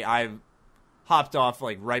Friday. I've hopped off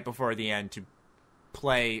like right before the end to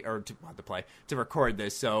record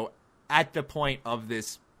this. So at the point of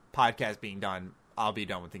this podcast being done, I'll be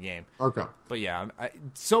done with the game. Okay. But yeah,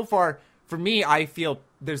 so far for me, I feel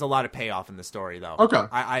there's a lot of payoff in the story, though.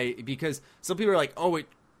 Okay. Because some people are like, oh, it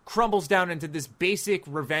crumbles down into this basic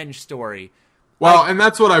revenge story. Well, and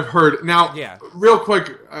that's what I've heard. Now, yeah. Real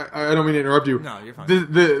quick, I don't mean to interrupt you. No, you're fine.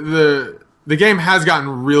 The game has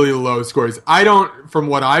gotten really low scores. From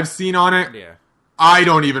what I've seen on it, yeah. I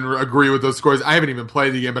don't even agree with those scores. I haven't even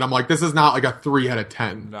played the game, but I'm like, this is not like a 3 out of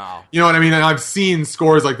 10. No. You know what I mean? And I've seen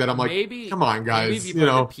scores like that. I'm like, come on, guys. Maybe if you played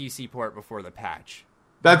the PC port before the patch.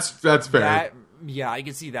 That's fair. Yeah, I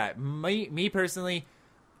can see that. Me personally,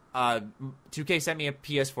 2K sent me a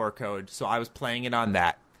PS4 code, so I was playing it on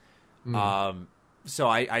that. So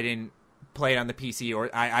I didn't play it on the PC, or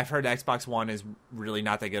I've heard Xbox One is really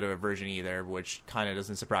not that good of a version either, which kind of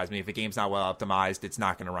doesn't surprise me. If a game's not well optimized, it's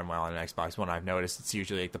not going to run well on an Xbox One. I've noticed it's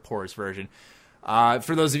usually like the poorest version.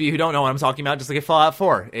 For those of you who don't know what I'm talking about, just like Fallout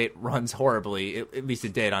 4, it runs horribly. At least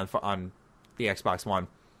it did on the Xbox One.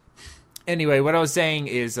 Anyway, what I was saying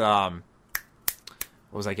is, what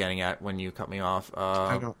was I getting at when you cut me off?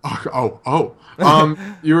 I don't.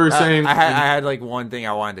 You were saying I had like one thing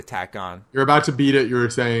I wanted to tack on. You're about to beat it. You were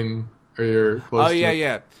saying, or you're close. Oh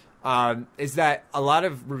yeah. Is that a lot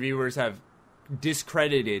of reviewers have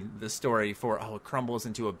discredited the story for it crumbles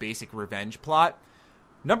into a basic revenge plot.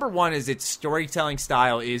 Number one is its storytelling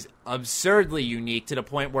style is absurdly unique to the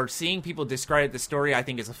point where seeing people discredit the story, I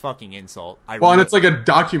think, is a fucking insult. And it's like a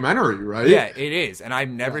documentary, right? Yeah, it is. And I've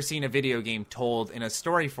never seen a video game told in a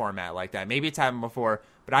story format like that. Maybe it's happened before,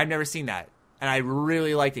 but I've never seen that. And I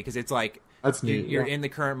really liked it because it's like that's neat. You're in the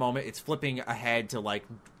current moment. It's flipping ahead to like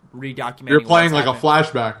redocumenting. You're playing like a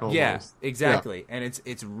flashback almost. Yeah, exactly. Yeah. And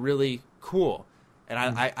it's really cool. And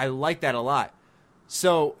I like that a lot.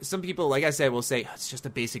 So some people, like I said, will say it's just a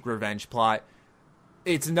basic revenge plot.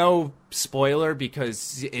 It's no spoiler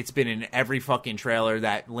because it's been in every fucking trailer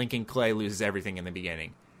that Lincoln Clay loses everything in the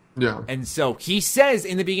beginning. Yeah. And so he says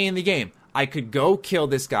in the beginning of the game, I could go kill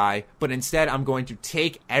this guy, but instead I'm going to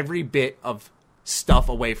take every bit of stuff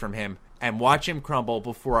away from him and watch him crumble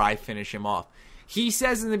before I finish him off. He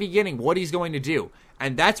says in the beginning what he's going to do.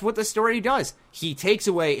 And that's what the story does. He takes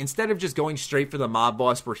away, instead of just going straight for the mob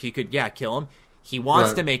boss where he could, kill him, he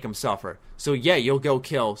wants to make him suffer. So, you'll go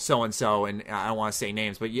kill so-and-so, and I don't want to say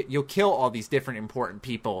names, but you'll kill all these different important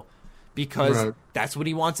people because that's what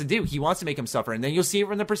he wants to do. He wants to make him suffer. And then you'll see it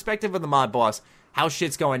from the perspective of the mob boss, how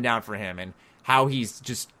shit's going down for him and how he's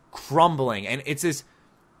just crumbling. And it's this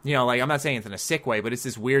You know, like, I'm not saying it's in a sick way, but it's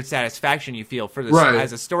this weird satisfaction you feel for this Right.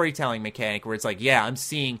 as a storytelling mechanic where it's like, yeah, I'm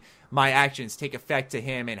seeing my actions take effect to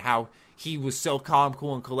him and how he was so calm,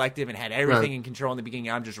 cool, and collective and had everything Right. in control in the beginning.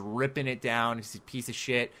 I'm just ripping it down. He's a piece of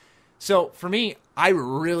shit. So for me, I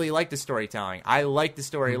really like the storytelling. I like the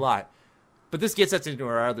story a lot. But this gets us into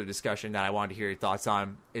our other discussion that I wanted to hear your thoughts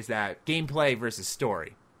on, is that gameplay versus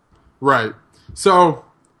story. Right. So,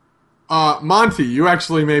 Monty, you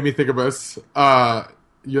actually made me think of this.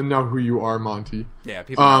 You know who you are, Monty. Yeah,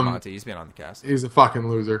 people know Monty. He's been on the cast. He's a fucking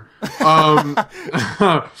loser. But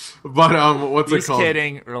what's He's it called?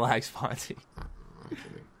 kidding. Relax, Monty.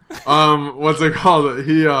 What's it called?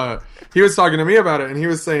 He was talking to me about it, and he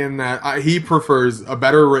was saying that he prefers a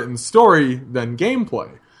better written story than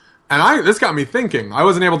gameplay. And this got me thinking. I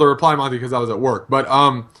wasn't able to reply, Monty, because I was at work. But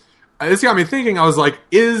this got me thinking. I was like,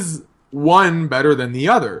 is one better than the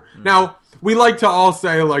other? Now, we like to all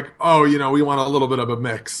say, like, oh, you know, we want a little bit of a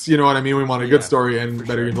mix. You know what I mean? We want a good story and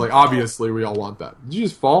better gameplay. Obviously, we all want that. Did you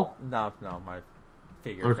just fall? No, my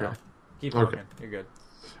figure Okay. fell. Keep Okay. walking. You're good.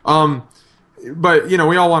 But, you know,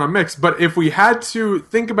 we all want a mix. But if we had to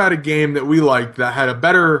think about a game that we liked that had a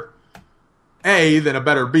better A than a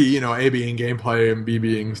better B, you know, A being gameplay and B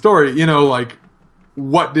being story, you know, like,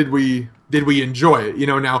 what did we enjoy it? You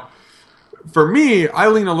know, now, for me, I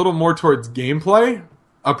lean a little more towards gameplay.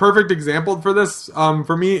 A perfect example for this,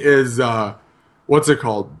 for me, is, what's it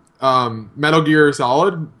called? Metal Gear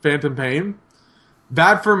Solid, Phantom Pain.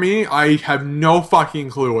 That, for me, I have no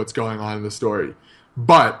fucking clue what's going on in the story.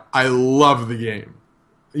 But I love the game.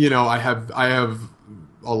 You know, I have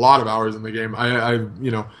a lot of hours in the game.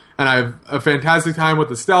 You know, and I have a fantastic time with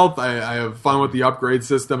the stealth. I have fun with the upgrade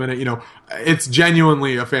system in it. You know, it's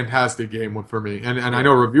genuinely a fantastic game for me. And I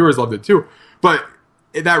know reviewers loved it too. But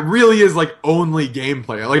that really is like only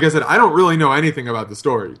gameplay. Like I said, I don't really know anything about the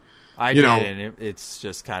story. I You did, know, and it's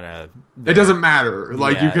just kind of... It doesn't matter.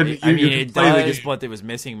 Like Yeah, you could, I mean, you it could play the does, game. but there was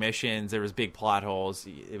missing missions. There was big plot holes.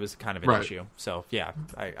 It was kind of an Right. issue. So yeah,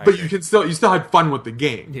 I But agree. you still had fun with the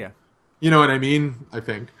game. Yeah. You know what I mean? I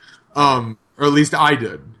think, or at least I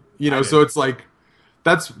did. You know, did. so it's like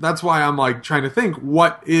that's why I'm like trying to think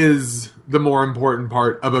what is the more important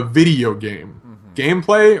part of a video game,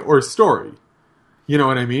 gameplay or story? You know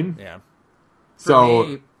what I mean? Yeah. For So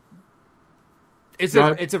me, it's Go a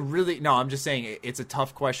ahead. it's a really no. I'm just saying it's a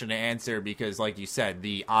tough question to answer because, like you said,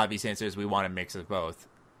 the obvious answer is we want a mix of both.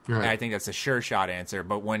 Right. And I think that's a sure shot answer.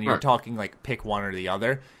 But when you're Right. talking like pick one or the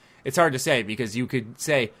other, it's hard to say because you could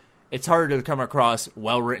say it's harder to come across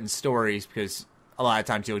well written stories because a lot of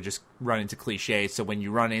times you'll just run into cliches. So when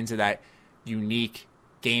you run into that unique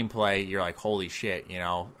gameplay, you're like, holy shit, you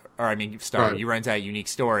know. Or I mean, Right. you run into that unique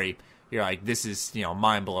story, you're like, this is, you know,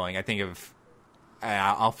 mind blowing. I think of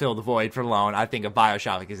I'll fill the void for Lone. I think of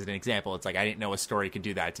Bioshock as an example. It's like I didn't know a story could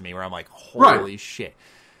do that to me where I'm like, holy shit.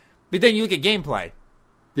 But then you look at gameplay.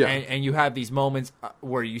 yeah, And you have these moments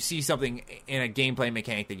where you see something in a gameplay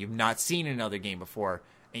mechanic that you've not seen in another game before,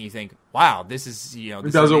 and you think, "Wow, this is this it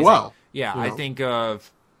is does it amazing." well. Yeah, you I know? think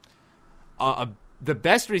of the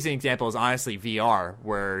best recent example is honestly VR,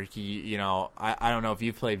 where I don't know if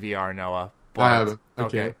you've played VR, Noah. But, I haven't. I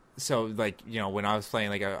Okay, can't. so like when I was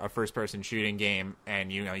playing like a first person shooting game, and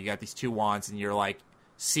you got these two wands, and you're like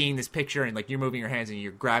seeing this picture, and like you're moving your hands, and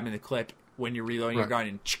you're grabbing the clip when you're reloading your Right. gun,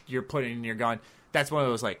 and you're putting it in your gun. That's one of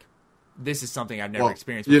those like. This is something I've never Well,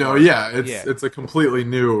 experienced you before. know, yeah, it's a completely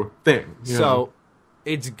new thing. You know? So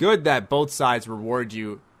it's good that both sides reward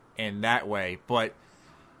you in that way. But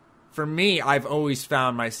for me, I've always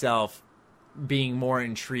found myself being more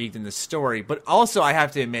intrigued in the story. But also, I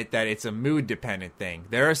have to admit that it's a mood dependent thing.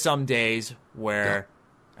 There are some days where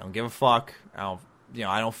I don't give a fuck. I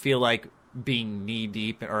don't feel like being knee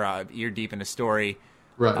deep or ear deep in a story.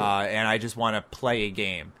 Right. And I just want to play a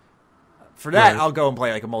game. For that, Right. I'll go and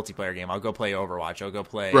play like a multiplayer game. I'll go play Overwatch. I'll go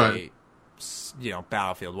play, Right.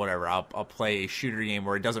 Battlefield, whatever. I'll play a shooter game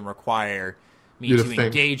where it doesn't require me You to to think.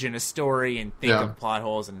 engage in a story and think Yeah. of plot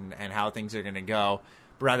holes and how things are going to go.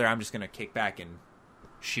 But rather, I'm just going to kick back and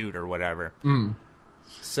shoot or whatever.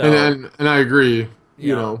 So, and I agree.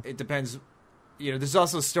 You know, know, it depends. There's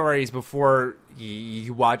also stories before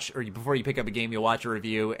you watch or before you pick up a game, you'll watch a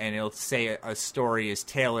review and it'll say a story is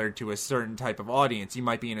tailored to a certain type of audience. You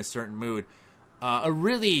might be in a certain mood. A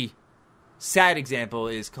really sad example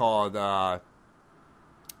is called, I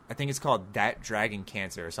think it's called That Dragon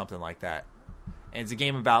Cancer or something like that. And it's a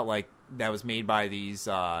game about that was made by these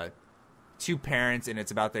two parents, and it's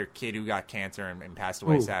about their kid who got cancer and passed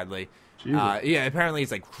away Ooh. sadly. Jesus. Apparently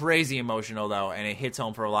it's crazy emotional though, and it hits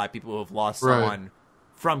home for a lot of people who have lost Right. someone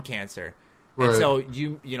from cancer. And Right. so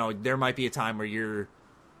you know there might be a time where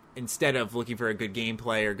instead of looking for a good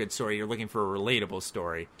gameplay or good story, you're looking for a relatable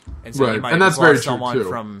story. And so Right. you might And that's have very lost true, someone too.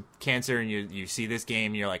 from cancer, and you see this game,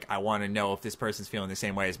 and you're like, I want to know if this person's feeling the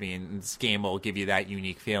same way as me, and this game will give you that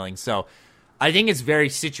unique feeling. So I think it's very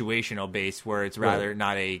situational based, where it's rather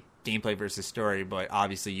not a gameplay versus story, but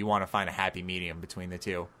obviously you want to find a happy medium between the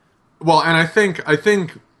two. Well, and I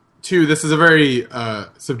think too, this is a very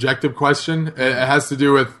subjective question. It has to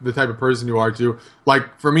do with the type of person you are too.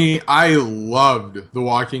 Like for me, I loved The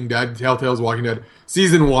Walking Dead, Telltale's Walking Dead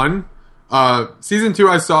season 1. Season 2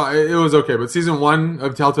 I saw, it was okay, but season 1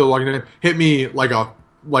 of Telltale Walking Dead hit me like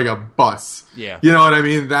a bus. Yeah. You know what I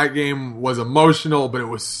mean? That game was emotional, but it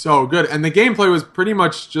was so good, and the gameplay was pretty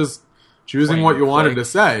much just choosing Point what and you wanted click. to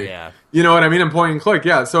say. Yeah. You know what I mean? And point and click.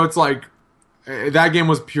 Yeah. So it's like that game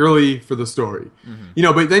was purely for the story. Mm-hmm. You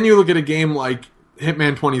know, but then you look at a game like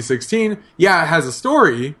Hitman 2016. Yeah, it has a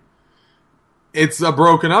story. It's a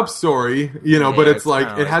broken up story, you know, but Yeah, it's it's like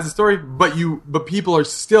kinda it like- has a story, but people are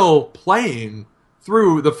still playing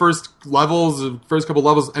through the first couple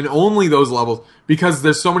levels, and only those levels, because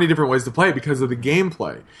there's so many different ways to play it because of the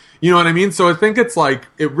gameplay. You know what I mean? So I think it's like,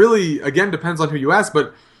 it really, again, depends on who you ask,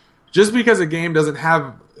 but just because a game doesn't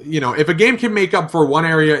have, you know, if a game can make up for one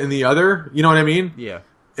area in the other, you know what I mean? Yeah.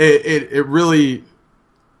 It really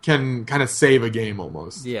can kind of save a game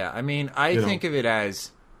almost. Yeah, I mean, I You know. think of it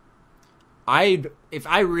as if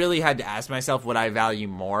I really had to ask myself what I value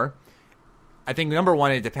more, I think number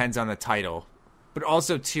one, it depends on the title, but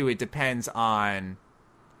also two, it depends on,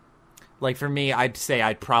 like for me, I'd say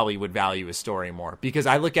I probably would value a story more, because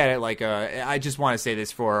I look at it like I just want to say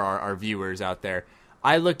this for our viewers out there.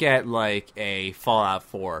 I look at like a Fallout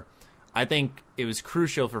 4. I think it was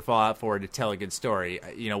crucial for Fallout 4 to tell a good story.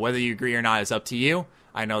 You know, whether you agree or not is up to you.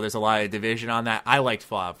 I know there's a lot of division on that. I liked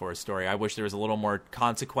Fallout 4's story. I wish there was a little more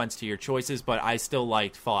consequence to your choices, but I still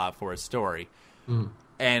liked Fallout 4's story.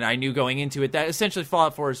 And I knew going into it that essentially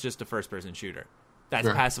Fallout 4 is just a first-person shooter. That's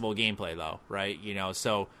Right. passable gameplay, though, right? You know,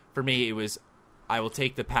 so for me, it was, I will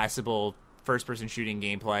take the passable first-person shooting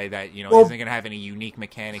gameplay that, you know, Well- isn't going to have any unique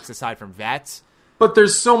mechanics aside from VATS. But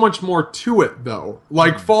there's so much more to it, though.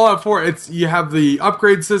 Like Fallout 4, you have the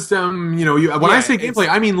upgrade system. You know, when I Yeah, say it's- gameplay,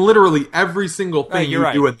 I mean literally every single thing You're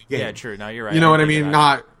right. do in the game. Yeah, true. No, you're right. You know what I didn't mean? think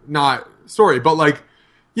of Not story, but like,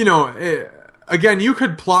 you know, again, you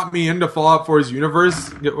could plot me into Fallout 4's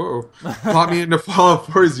universe. Plot me into Fallout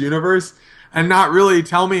 4's universe, and not really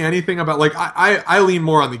tell me anything about. Like, I lean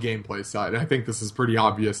more on the gameplay side. I think this is pretty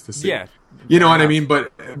obvious to see. Yeah. You know Fair what I enough.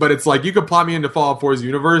 mean? But it's like you could plot me into Fallout 4's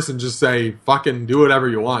universe and just say fucking do whatever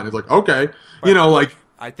you want. It's like, okay, you know, like,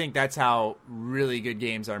 I think that's how really good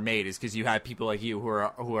games are made, is because you have people like you who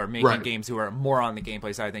are making Right. games who are more on the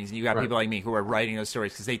gameplay side of things, and you have Right. people like me who are writing those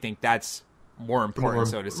stories because they think that's more important,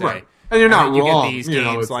 so to say. right. And you're not then you wrong, get these you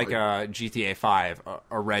know, games it's like like- GTA 5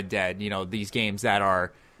 or Red Dead. You know, these games that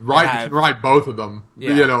are right, have- you can write both of them.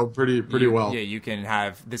 Yeah. You know, pretty you- well. Yeah, you can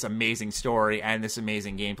have this amazing story and this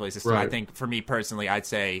amazing gameplay system. I Right. think for me personally, I'd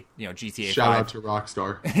say, you know, GTA Shout 5. out to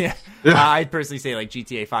Rockstar. Yeah. Yeah. I'd personally say like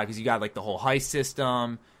GTA 5 because you got like the whole heist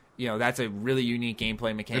system. You know, that's a really unique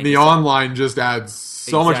gameplay mechanic. And the It's- online just adds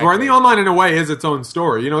so much more. And the Exactly. online, in a way, is its own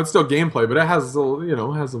story. You know, it's still gameplay, but it has, you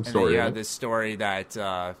know, has some and then story. you in have it. this story that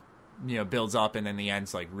you know, builds up, and then the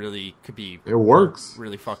end's like really could be It works.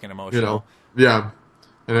 really fucking You emotional. know, yeah,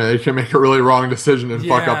 and it can make a really wrong decision and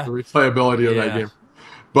fuck Yeah. up the replayability of that Yeah. game.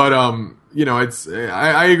 But you know,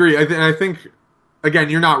 I agree. I think again,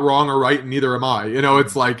 you're not wrong or right, and neither am I. You know,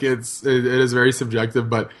 it's like it is very subjective.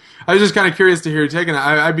 But I was just kind of curious to hear your take, and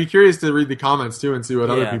I'd be curious to read the comments too and see what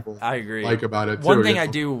other Yeah, people I agree. like about it. One too, thing you I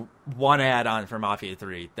know? do want to add on for Mafia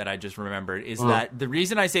 3 that I just remembered is that the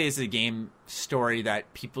reason I say this is a game story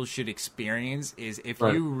that people should experience is if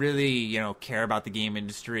Right. you really, you know, care about the game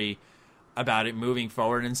industry, about it moving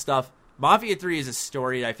forward and stuff. Mafia 3 is a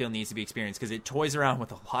story that I feel needs to be experienced because it toys around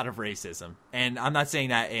with a lot of racism. And I'm not saying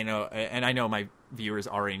that, you know, and I know my viewers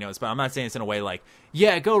already know this, but I'm not saying this in a way like,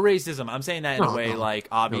 yeah, go racism. I'm saying that in a No, way no. like,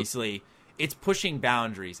 obviously, it's pushing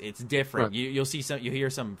boundaries. It's different. Right. You'll hear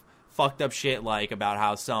some fucked up shit like about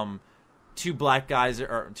how some two white guys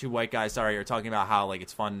are talking about how like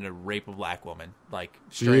it's fun to rape a black woman, like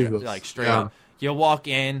straight Jesus. straight Yeah. up. You'll walk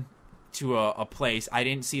in to a place. I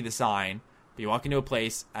didn't see the sign. But you walk into a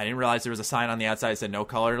place. I didn't realize there was a sign on the outside that said no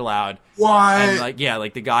colored allowed. What? And like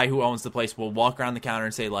like the guy who owns the place will walk around the counter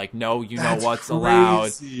and say like, no, you That's know what's allowed.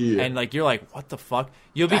 crazy. And like you're like, what the fuck?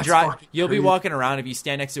 You'll That's be fucking you'll be crazy. walking around. If you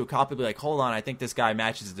stand next to a cop, you'll be like, hold on, I think this guy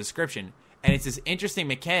matches the description. And it's this interesting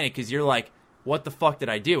mechanic because you're like, what the fuck did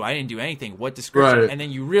I do? I didn't do anything. What description? Right. And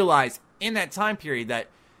then you realize in that time period that,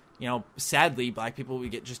 you know, sadly, black people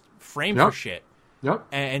would get just framed Yep. for shit. Yep.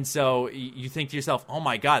 And so you think to yourself, oh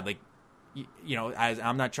my God, like, you know, as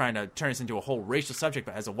I'm not trying to turn this into a whole racial subject,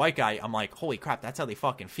 but as a white guy, I'm like, holy crap, that's how they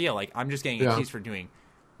fucking feel. Like, I'm just getting accused for doing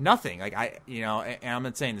nothing. Like, you know, and I'm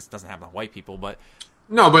not saying this doesn't happen to white people, but.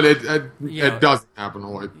 No, but it doesn't happen to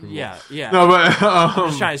white people. Yeah. No, but I'm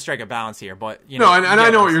just trying to strike a balance here, but you know. No, and I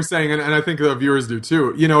know what you're saying, and I think the viewers do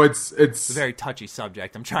too. You know, it's a very touchy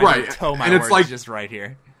subject. I'm trying to toe my words just right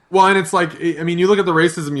here. Well, and it's like, I mean, you look at the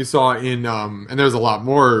racism you saw in, and there's a lot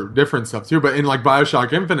more different stuff too, but in like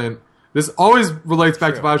BioShock Infinite, this always relates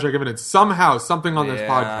back to BioShock Infinite somehow, something on this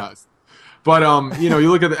podcast. But you know,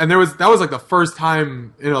 you look at and that was like the first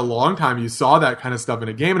time in a long time you saw that kind of stuff in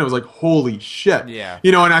a game, and it was like, holy shit. Yeah.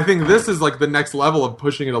 You know, and I think this is like the next level of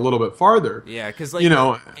pushing it a little bit farther. Yeah, because like, you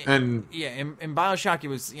know, and in BioShock it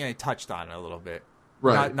was, you know, touched on it a little bit.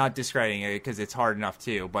 Right. Not discrediting it because it's hard enough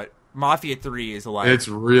too, but Mafia 3 is like,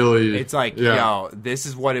 it's like, yo, this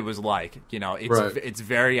is what it was like. You know, it's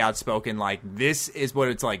very outspoken. Like, this is what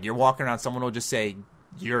it's like. You're walking around, someone will just say,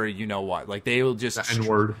 you're, you know what? Like, they will just the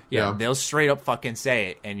N-word. Yeah, they'll straight up fucking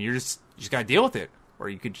say it, and you just gotta deal with it. Or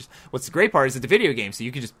you could just. What's the great part is it's a video game, so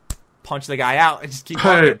you could just punch the guy out and just keep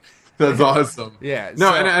walking. That's awesome. Yeah.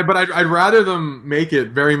 No, but I'd rather them make it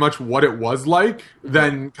very much what it was like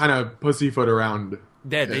than kind of pussyfoot around.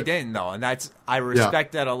 They didn't though, and I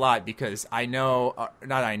respect that a lot because I know,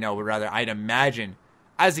 but rather I'd imagine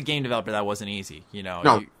as a game developer that wasn't easy. You know,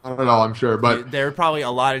 no, not at all. I'm sure, but there were probably a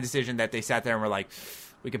lot of decisions that they sat there and were like,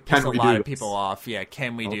 we could piss a lot of people off. Yeah,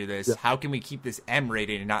 can we do this? Yeah. How can we keep this M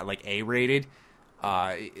rated and not like A rated?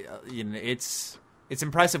 You know, it's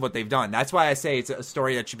impressive what they've done. That's why I say it's a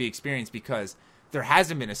story that should be experienced because there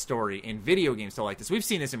hasn't been a story in video games so like this. We've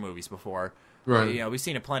seen this in movies before. Right. You know, we've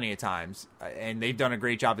seen it plenty of times, and they've done a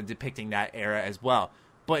great job of depicting that era as well.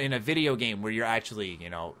 But in a video game where you're actually,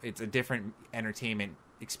 you know, it's a different entertainment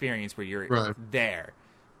experience where you're there.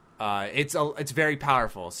 It's very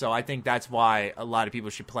powerful. So I think that's why a lot of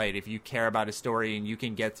people should play it. If you care about a story and you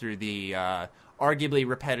can get through the arguably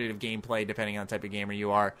repetitive gameplay, depending on the type of gamer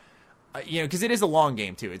you are. You know, because it is a long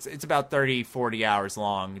game, too. It's about 30, 40 hours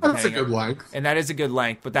long. That's a good length. And that is a good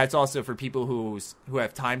length, but that's also for people who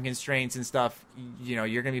have time constraints and stuff. You know,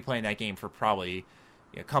 you're going to be playing that game for probably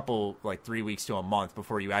a couple, like 3 weeks to a month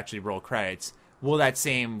before you actually roll credits. Will that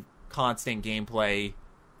same constant gameplay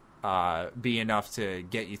be enough to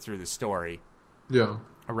get you through the story? Yeah.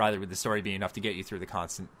 Or rather, would the story be enough to get you through the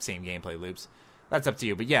constant same gameplay loops? That's up to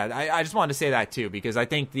you. But yeah, I just wanted to say that, too, because I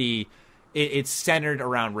think it's centered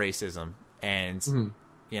around racism, and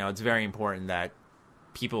you know, it's very important that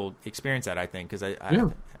people experience that. I think because I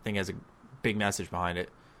think it has a big message behind it.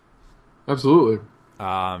 Absolutely.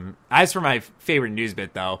 As for my favorite news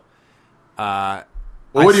bit, though, what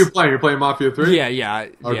are you playing? You're playing Mafia 3?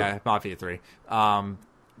 Yeah, Mafia 3.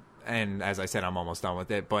 And as I said, I'm almost done with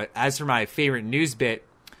it. But as for my favorite news bit.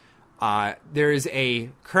 There is a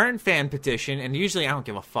current fan petition, and usually I don't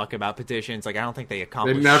give a fuck about petitions. Like, I don't think they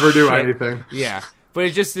accomplish They never do shit. anything. Yeah. But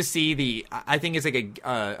it's just to see I think it's like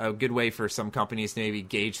a good way for some companies to maybe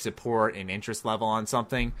gauge support and interest level on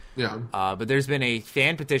something. Yeah. But there's been a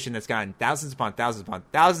fan petition that's gotten thousands upon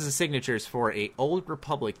thousands of signatures for a Old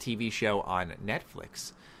Republic TV show on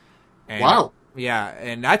Netflix. And, wow. Yeah,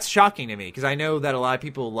 and that's shocking to me, because I know that a lot of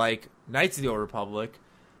people like Knights of the Old Republic.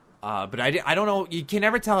 But I don't know. You can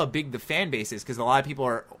never tell how big the fan base is because a lot of people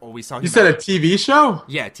are always talking. You said a TV show?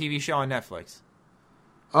 Yeah, TV show on Netflix.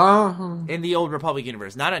 In the Old Republic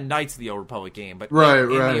universe, not a Knights of the Old Republic game, but in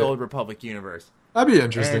the Old Republic universe. That'd be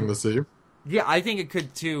interesting to see. Yeah, I think it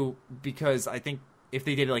could too, because I think if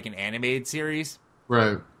they did like an animated series,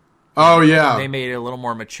 right? Oh yeah, they made it a little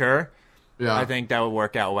more mature. Yeah, I think that would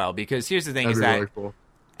work out well, because here's the thing: That'd is be that. Really cool.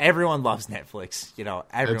 Everyone loves Netflix, you know.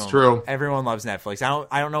 It's true. Everyone loves Netflix.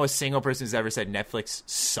 I don't know a single person who's ever said Netflix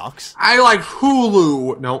sucks. I like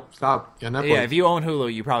Hulu. No, stop. Yeah, Netflix. Yeah, if you own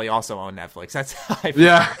Hulu, you probably also own Netflix. That's how I feel.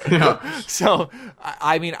 Yeah. So,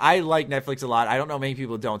 I mean, I like Netflix a lot. I don't know many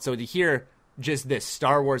people don't. So to hear just this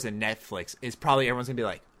Star Wars and Netflix is probably everyone's gonna be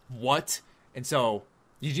like, what? And so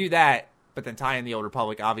you do that, but then tie in the Old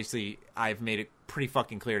Republic. Obviously, I've made it pretty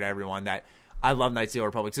fucking clear to everyone that I love Knights of the Old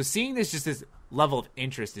Republic. So seeing this level of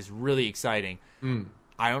interest is really exciting.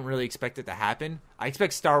 I don't really expect it to happen. I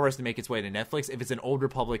expect Star Wars to make its way to Netflix. If it's an Old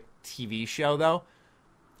Republic TV show, though,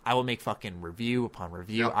 I will make fucking review upon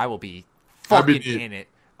review. Yep. I will be fucking in it.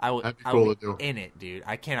 I will be in it, dude.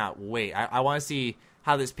 I cannot wait. I want to see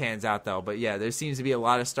how this pans out, though. But yeah, there seems to be a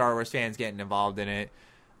lot of Star Wars fans getting involved in it,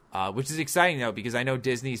 which is exciting, though, because I know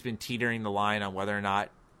Disney's been teetering the line on whether or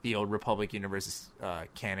not the Old Republic universe is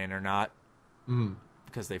canon or not.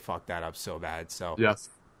 Because they fucked that up so bad. So yes,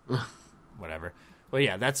 whatever. Well,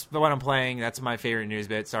 yeah, that's the one I'm playing. That's my favorite news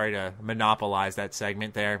bit. Sorry to monopolize that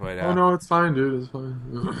segment there, but Oh no, it's fine, dude. It's fine.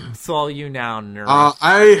 it's all you now, nerd.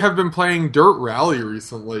 I have been playing Dirt Rally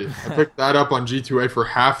recently. I picked that up on G2A for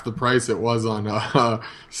half the price it was on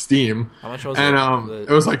Steam. How much was and, it?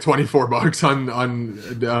 It was like $24 on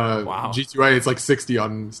Wow. G2A. It's like $60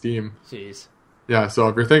 on Steam. Jeez. Yeah, so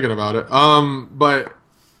if you're thinking about it, but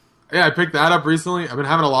yeah, I picked that up recently. I've been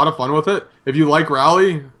having a lot of fun with it. If you like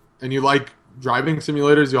Rally and you like driving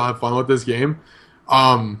simulators, you'll have fun with this game.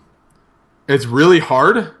 It's really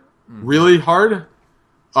hard,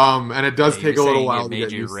 and it does take a little while to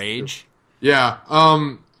get used rage. to.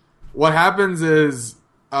 Yeah. What happens is,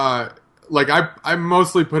 like I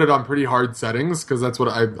mostly put it on pretty hard settings because that's what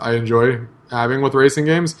I enjoy having with racing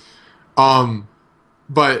games.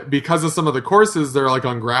 But because of some of the courses, they're like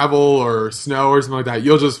on gravel or snow or something like that,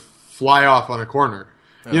 you'll just fly off on a corner.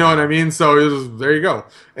 You know what I mean? So there you go.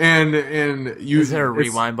 And you is there a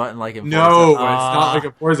rewind button like in Forza? No, it's not like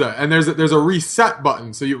a Forza. And there's a reset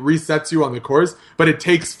button, so it resets you on the course, but it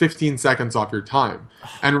takes 15 seconds off your time.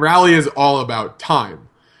 And Rally is all about time.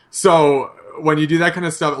 So when you do that kind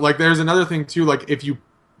of stuff, like there's another thing too. Like if you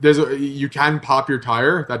can pop your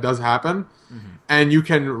tire, that does happen, and you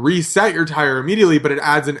can reset your tire immediately, but it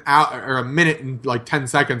adds an hour or a minute and like 10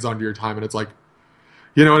 seconds onto your time, and it's like.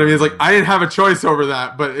 You know what I mean? It's like, I didn't have a choice over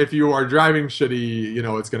that, but if you are driving shitty,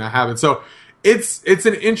 it's going to happen. So it's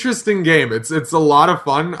an interesting game. It's a lot of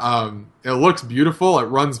fun. It looks beautiful. It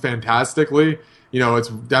runs fantastically. It's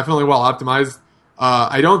definitely well optimized.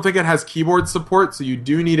 I don't think it has keyboard support, so you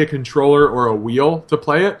do need a controller or a wheel to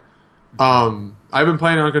play it. I've been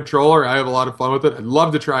playing it on controller. I have a lot of fun with it. I'd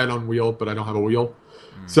love to try it on wheel, but I don't have a wheel.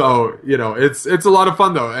 So, it's a lot of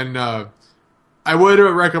fun though. And, I would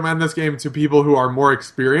recommend this game to people who are more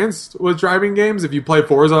experienced with driving games. If you play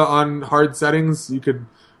Forza on hard settings, you could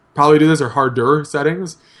probably do this, or harder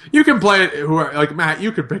settings. You can play it. Like Matt,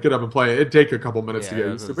 you could pick it up and play it. It'd take a couple minutes to get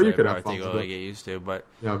used to, but you could have fun with it. Get used to, but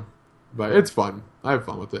yeah, but it's fun. I have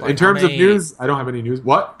fun with it. In terms of news, I don't have any news.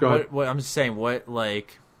 What? Go ahead. What I'm just saying. What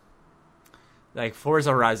like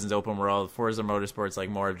Forza Horizon's open world, Forza Motorsport's like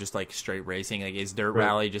more of just like straight racing. Like is Dirt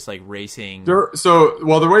Rally just like racing?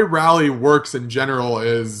 The way Rally works in general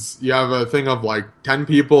is you have a thing of like 10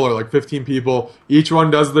 people or like 15 people. Each one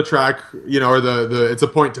does the track, or it's a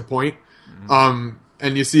point to point. And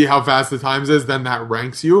you see how fast the times is, then that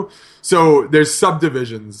ranks you. So there's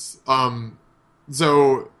subdivisions.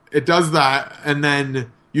 So it does that, and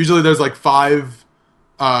then usually there's like 5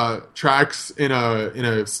 tracks in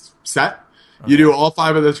a set. You do all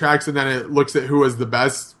 5 of the tracks, and then it looks at who was the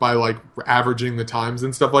best by like averaging the times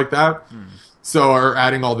and stuff like that. So, or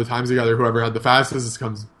adding all the times together, whoever had the fastest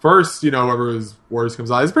comes first. Whoever was worst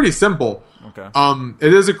comes out. It's pretty simple. Okay.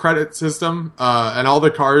 It is a credit system, and all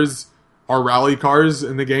the cars are rally cars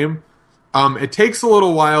in the game. It takes a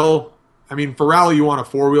little while. I mean, for rally, you want a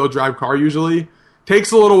 4-wheel drive car usually.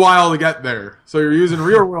 Takes a little while to get there. So you're using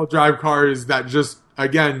rear-wheel drive cars that just,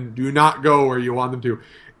 again, do not go where you want them to.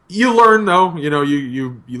 You learn though,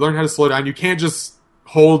 you learn how to slow down. You can't just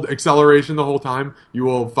hold acceleration the whole time. You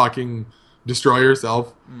will fucking destroy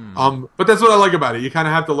yourself. But that's what I like about it. You kind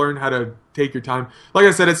of have to learn how to take your time. Like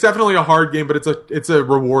I said, it's definitely a hard game, but it's a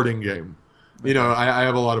rewarding game. I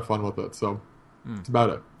have a lot of fun with it. So that's about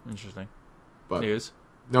it. Interesting. But news?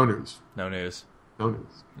 No news. No news. No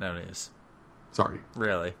news. No news. Sorry.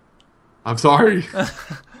 Really? I'm sorry.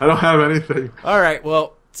 I don't have anything. All right.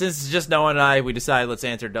 Well, since it's just Noah and I, we decided let's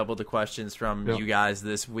answer double the questions from you guys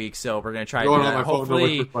this week. So we're going to try to do that.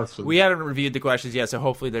 Hopefully, we haven't reviewed the questions yet, so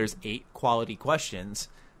hopefully there's 8 quality questions.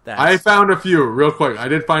 I found a few, real quick. I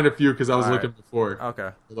did find a few because I was looking before.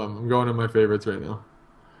 Okay. Hold on. I'm going to my favorites right now.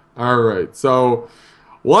 All right. So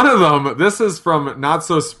one of them, this is from Not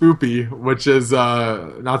So Spoopy, which is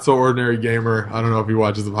Not So Ordinary Gamer. I don't know if he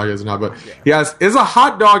watches the podcast or not, but he asks, is a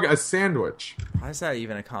hot dog a sandwich? Why is that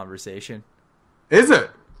even a conversation? Is it?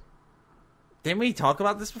 Didn't we talk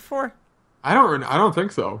about this before? I don't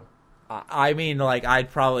think so. I mean, like,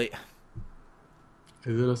 I'd probably...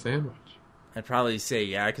 Is it a sandwich? I'd probably say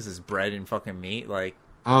yeah, because it's bread and fucking meat. Like,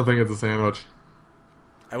 I don't think it's a sandwich.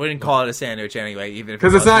 I wouldn't call it a sandwich anyway, even if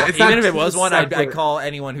it was one. I'd call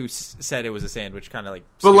anyone who said it was a sandwich kind of like.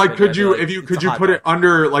 But like, could you put it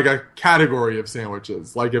under like a category of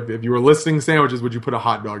sandwiches? Like, if you were listing sandwiches, would you put a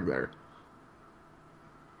hot dog there?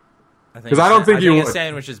 Because I don't think you would. A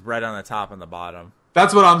sandwich is bread on the top and the bottom.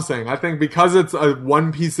 That's what I'm saying. I think because it's a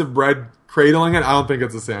one piece of bread cradling it, I don't think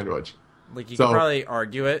it's a sandwich. Like, you could probably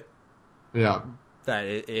argue it. Yeah. That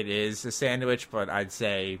it is a sandwich, but I'd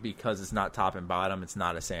say because it's not top and bottom, it's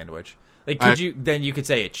not a sandwich. Like, you could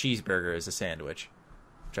say a cheeseburger is a sandwich,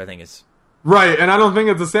 which I think is Right, and I don't think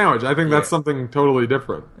it's a sandwich. I think that's something totally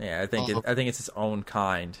different. Yeah, I think it's its own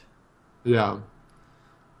kind. Yeah.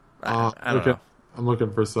 I don't know. I'm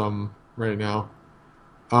looking for some right now.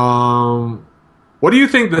 What do you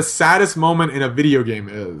think the saddest moment in a video game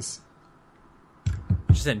is?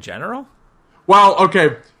 Just in general? Well,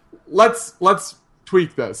 okay. Let's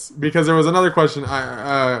tweak this because there was another question.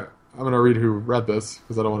 I'm gonna read who read this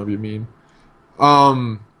because I don't want to be mean.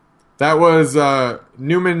 That was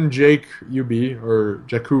Newman Jake UB or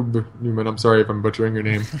Jakub Newman. I'm sorry if I'm butchering your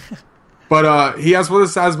name, but he asked, "What is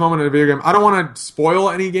the saddest moment in a video game?" I don't want to spoil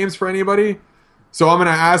any games for anybody, so I'm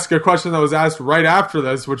gonna ask a question that was asked right after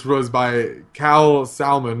this, which was by Cal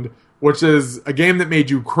Salmond, which is a game that made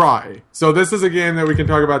you cry. So this is a game that we can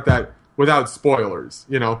talk about that without spoilers.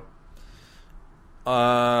 You know.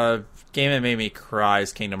 Game that made me cry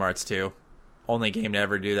is Kingdom Hearts 2. Only game to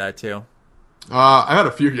ever do that too. I had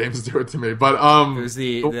a few games do it to me, but it was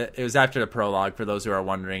it was after the prologue. For those who are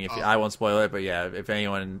wondering, if I won't spoil it, but yeah, if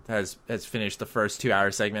anyone has finished the first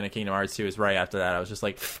 2-hour segment of Kingdom Hearts 2, is right after that. I was just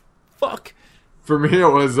like, fuck. For me, it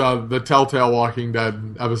was the Telltale Walking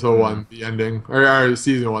Dead episode 1, the ending, or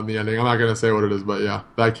season 1, the ending. I'm not gonna say what it is, but yeah,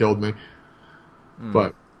 that killed me.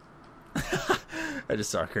 But I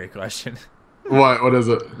just saw a great question. What is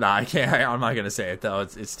it? Nah, I can't. I'm not gonna say it though.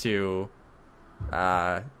 It's too.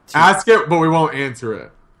 Ask it, but we won't answer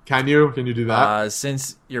it. Can you? Can you do that?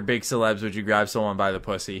 Since you're big celebs, would you grab someone by the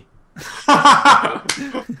pussy?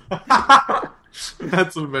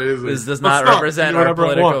 That's amazing. This does not represent our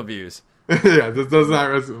political views. Yeah, this does not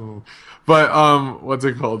represent. But what's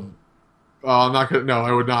it called? I'm not gonna. No,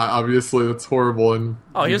 I would not. Obviously, that's horrible. And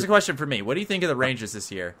here's a question for me. What do you think of the Rangers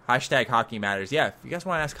this year? Hashtag Hockey Matters. Yeah, if you guys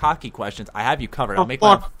want to ask hockey questions, I have you covered. I'll make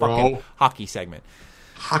my fucking hockey segment.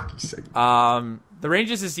 The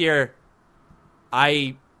Rangers this year,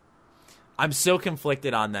 I'm so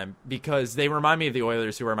conflicted on them because they remind me of the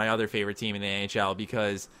Oilers, who are my other favorite team in the NHL,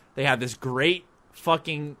 because they have this great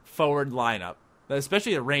fucking forward lineup.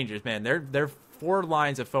 Especially the Rangers, man. Their 4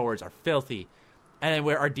 lines of forwards are filthy, and then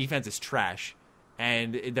where our defense is trash,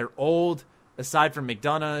 and they're old. Aside from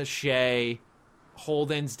McDonough, Shea,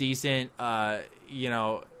 Holden's decent. Matt,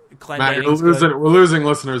 we're losing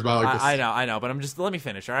listeners by like this. I know, but let me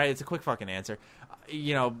finish, all right? It's a quick fucking answer.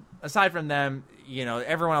 Aside from them,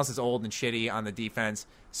 everyone else is old and shitty on the defense.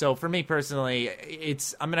 So for me personally,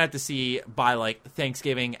 I'm going to have to see by like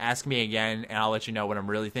Thanksgiving, ask me again, and I'll let you know what I'm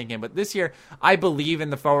really thinking. But this year, I believe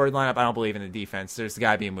in the forward lineup. I don't believe in the defense. There's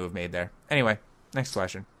got to be a move made there. Anyway, next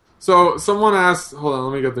question. So someone asked, hold on,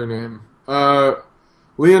 let me get their name.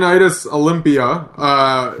 Leonidas Olympia,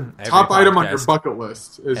 top item on your bucket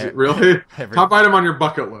list. Is it really? Top item on your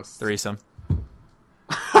bucket list. Threesome.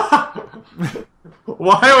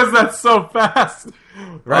 Why was that so fast?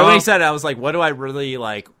 Right when he said it, I was like, what do I really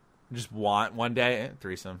just want one day?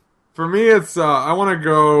 Threesome. For me, it's, I want to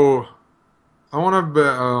go... I want to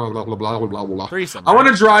blah, blah, blah, blah, blah. Threesome. I want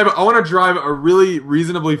to drive a really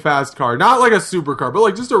reasonably fast car. Not like a supercar, but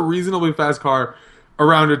like just a reasonably fast car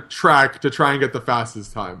around a track to try and get the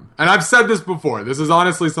fastest time. And I've said this before. This is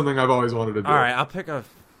honestly something I've always wanted to do. All right, I'll pick a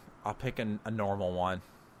normal one.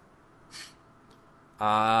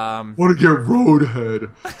 Want to get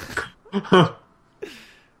roadhead.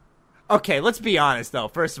 Okay, let's be honest though.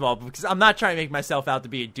 First of all, because I'm not trying to make myself out to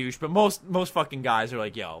be a douche, but most fucking guys are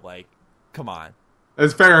like, yo, like, come on.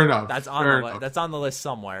 It's fair enough. That's on the list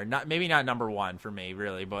somewhere. Maybe not number 1 for me,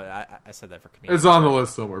 really, but I said that for comedians. It's on the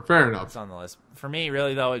list somewhere. Fair enough. It's on the list. For me,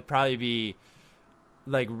 really, though, it'd probably be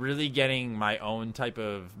like really getting my own type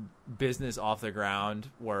of business off the ground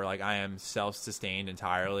where like I am self-sustained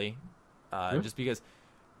entirely. Just because,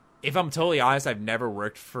 if I'm totally honest, I've never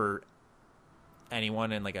worked for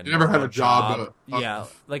anyone in like a never had a job.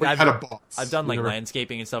 I've had a boss. I've done like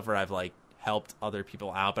landscaping and stuff where I've like helped other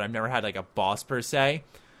people out, but I've never had like a boss per se.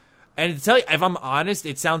 And to tell you, if I'm honest,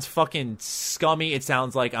 it sounds fucking scummy. It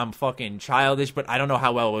sounds like I'm fucking childish, but I don't know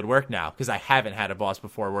how well it would work now because I haven't had a boss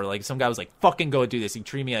before where like some guy was like, fucking go do this. He'd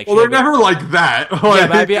treat me like shit. Well, they're never like that. Yeah,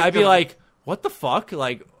 but I'd be like, what the fuck?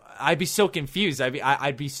 Like, I'd be so confused.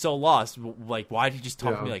 I'd be so lost. Like, why did he just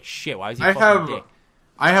talk to me like shit? Why is he fucking dick?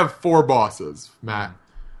 I have 4 bosses, Matt.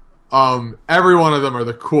 Every one of them are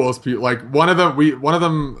the coolest people. Like one of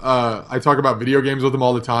them, I talk about video games with them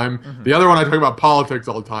all the time. Mm-hmm. The other one, I talk about politics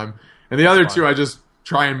all the time. And the other 2, I just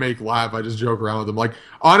try and make laugh. I just joke around with them. Like,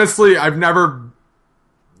 honestly, I've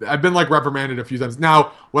been like reprimanded a few times.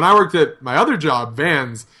 Now, when I worked at my other job,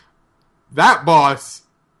 Vans, that boss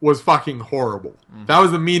was fucking horrible. Mm-hmm. That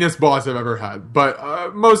was the meanest boss I've ever had.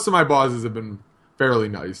 But most of my bosses have been fairly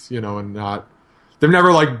nice, and they're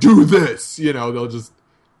never like, do this, they'll just,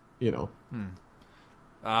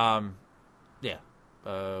 Yeah.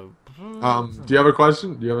 Do you have a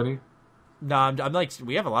question? Do you have any? No, I'm like,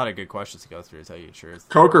 we have a lot of good questions to go through, to tell you the truth.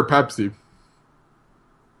 Coke or Pepsi?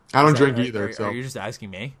 I don't drink either. Are you just asking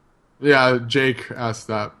me? Yeah, Jake asked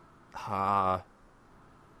that.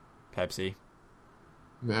 Pepsi.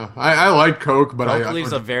 Yeah, I like Coke, but Coke I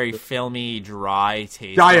leaves a very filmy, dry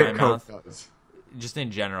taste. Diet in my Coke mouth. does. Just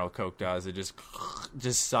in general, Coke does. It just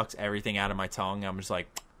sucks everything out of my tongue. I'm just like,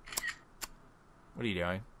 what are you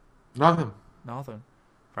doing? Nothing. Nothing.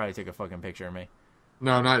 Probably take a fucking picture of me.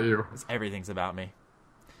 No, not you. Everything's about me.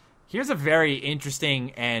 Here's a very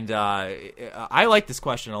interesting, and I like this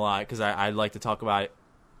question a lot because I like to talk about it.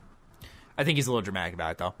 I think he's a little dramatic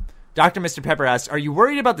about it, though. Dr. Mr. Pepper asks, are you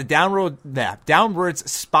worried about the downwards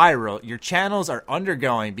spiral your channels are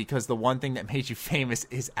undergoing because the one thing that made you famous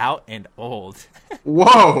is out and old?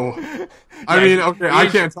 Whoa. I mean, okay, I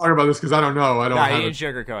didn't- can't talk about this because I don't know. I don't Nah, have he it.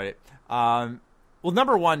 didn't sugarcoat it. Well,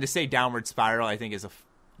 number one, to say downward spiral, I think is a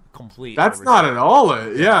complete. That's overstatement. not at all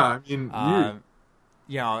it. Yeah, I mean,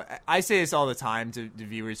 You know, I say this all the time to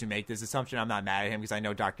viewers who make this assumption. I'm not mad at him because I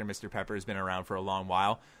know Dr. Mr. Pepper has been around for a long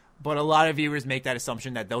while. But a lot of viewers make that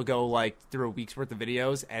assumption that they'll go like through a week's worth of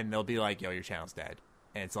videos and they'll be like, "Yo, your channel's dead."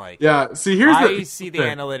 And it's like, yeah. See, I see the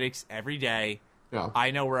thing. analytics every day. Yeah.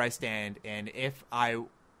 I know where I stand, and if I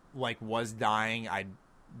was dying, I'd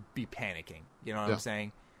be panicking. You know what I'm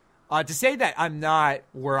saying? To say that I'm not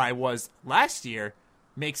where I was last year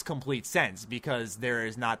makes complete sense because there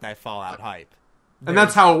is not that Fallout hype. And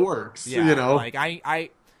that's how it works. Yeah, you know, like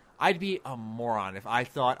I'd be a moron if I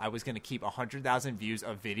thought I was going to keep 100,000 views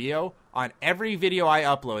of video on every video I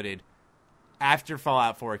uploaded after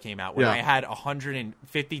Fallout 4 came out when I had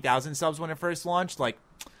 150,000 subs when it first launched. Like,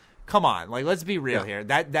 come on, like let's be real here.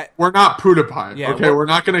 That we're not PewDiePie. Yeah, okay, we're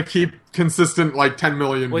not going to keep consistent like 10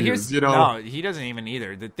 million views. You know, no, he doesn't even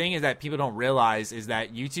either. The thing is that people don't realize is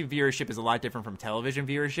that YouTube viewership is a lot different from television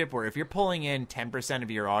viewership. Where if you're pulling in 10%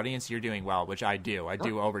 of your audience, you're doing well, which I do. I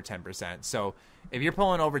do over 10%. So if you're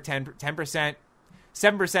pulling over 10%,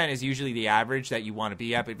 7% is usually the average that you want to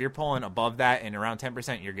be at. But if you're pulling above that and around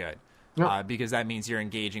 10%, you're good. Because that means you're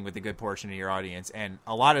engaging with a good portion of your audience, and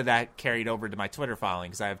a lot of that carried over to my Twitter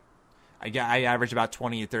following because I average about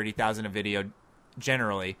 20 to 30,000 a video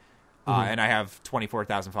generally, and I have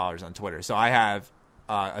 24,000 followers on Twitter. So I have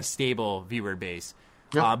a stable viewer base.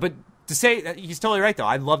 Yeah. But to say that he's totally right, though.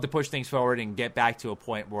 I'd love to push things forward and get back to a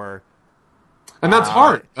point where. And that's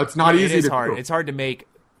hard. That's not easy. It is to hard. do. It's hard to make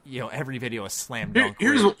every video a slam dunk.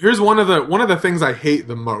 Here's one of the things I hate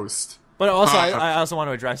the most. But also, I also want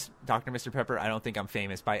to address Dr. Mr. Pepper. I don't think I'm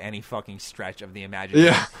famous by any fucking stretch of the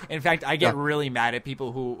imagination. Yeah. In fact, I get really mad at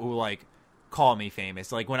people who like call me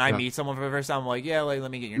famous. Like when I meet someone for the first time, I'm like, yeah, like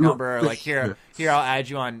let me get your number. Or, like here, I'll add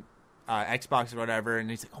you on Xbox or whatever. And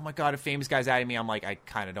he's like, oh my god, a famous guy's adding me. I'm like, I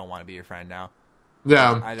kind of don't want to be your friend now.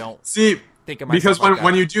 Yeah, I don't see. think of myself Because like that.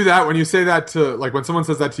 when you do that, when you say that to like when someone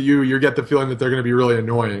says that to you, you get the feeling that they're going to be really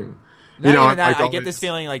annoying. Not even like, that, I get always- this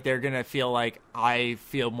feeling like they're gonna feel like I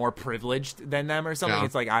feel more privileged than them or something. Yeah.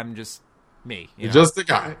 It's like I'm just me. You You're know? just a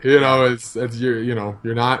guy. You know, it's you're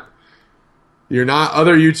not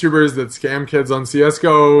other YouTubers that scam kids on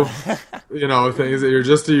CS:GO. Things that you're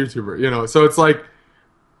just a YouTuber. So it's like,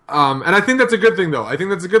 and I think that's a good thing though. I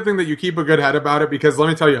think that's a good thing that you keep a good head about it because let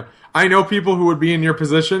me tell you, I know people who would be in your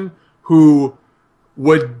position who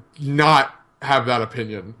would not have that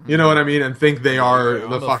opinion. You know what I mean? And think they are Yeah, the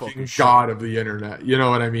I'm a fucking fucking god of the internet. You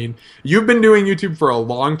know what I mean? You've been doing YouTube for a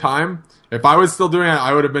long time. If I was still doing it,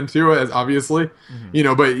 I would have been too, as obviously.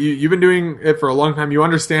 But you've been doing it for a long time. You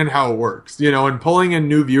understand how it works. And pulling in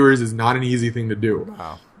new viewers is not an easy thing to do.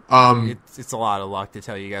 Wow. It's a lot of luck to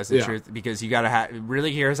tell you guys the Yeah. truth because you gotta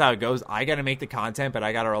really here's how it goes. I gotta make the content, but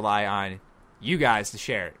I gotta rely on you guys to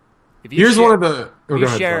share it. If you Here's share, one of the. Oh, if go you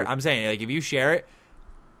ahead, share, sorry. I'm saying like if you share it,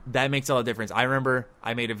 that makes all the difference. I remember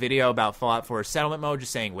I made a video about Fallout 4 settlement mode,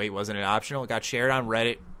 just saying, wait, wasn't it optional? It got shared on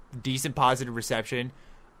Reddit, decent positive reception,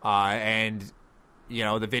 and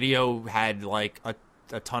the video had like a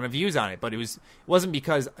ton of views on it. But it wasn't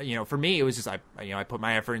because for me it was just I put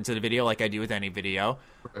my effort into the video like I do with any video,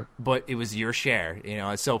 but it was your share.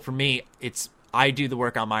 So for me I do the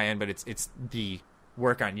work on my end, but it's the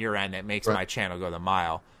work on your end that makes my channel go the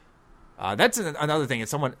mile. That's another thing.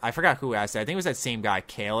 It's someone, I forgot who asked that. I think it was that same guy,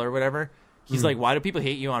 Kale or whatever. He's like, why do people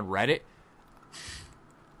hate you on Reddit?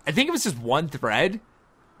 I think it was just one thread.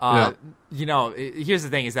 Here's the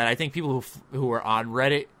thing is that I think people who are on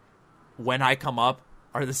Reddit, when I come up,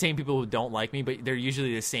 are the same people who don't like me, but they're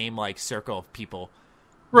usually the same like circle of people.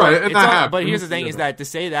 Right, But, and that happens, but here's the thing is that to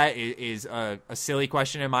say that is a silly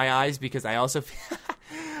question in my eyes because I also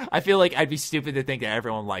I feel like I'd be stupid to think that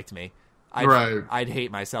everyone liked me. I'd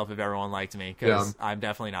hate myself if everyone liked me because I'm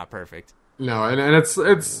definitely not perfect. No, and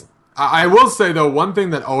it's. I will say though, one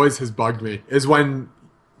thing that always has bugged me is when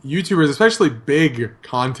YouTubers, especially big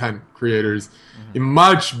content creators,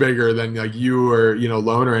 much bigger than like you or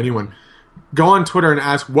Lone or anyone, go on Twitter and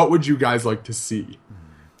ask, "What would you guys like to see?"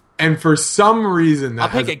 And for some reason, that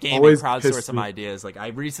I'll pick a game and crowdsource some ideas. Like I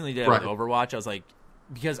recently did with Overwatch. I was like,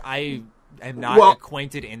 because I am not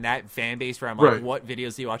acquainted in that fan base where I'm like, what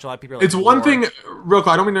videos do you watch? A lot of people are like, it's one thing, real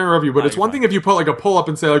quick, I don't mean to interrupt you, but it's one thing if you put like a poll up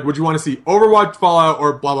and say like, would you want to see Overwatch, Fallout,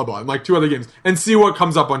 or blah, blah, blah, and like 2 other games, and see what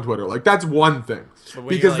comes up on Twitter. Like, that's one thing. But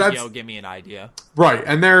because you're like, give me an idea. Right,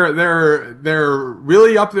 and they're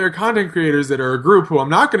really up there content creators that are a group who I'm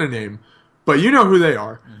not going to name, but you know who they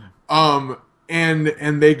are.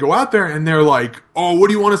 And they go out there and they're like, oh, what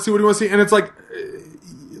do you want to see? What do you want to see? And it's like,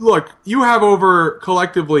 look, you have over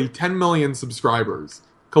collectively 10 million subscribers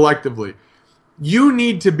collectively. You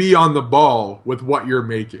need to be on the ball with what you're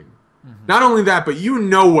making. Not only that, but you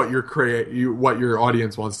know what what your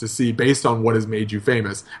audience wants to see based on what has made you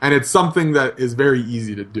famous, and it's something that is very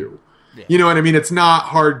easy to do. Yeah. You know what I mean? It's not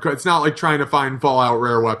hard. It's not like trying to find Fallout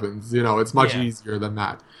rare weapons. It's much easier than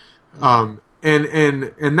that. And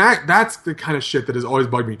that's the kind of shit that has always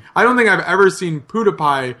bugged me. I don't think I've ever seen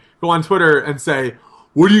PewDiePie go on Twitter and say,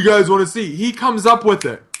 what do you guys want to see? He comes up with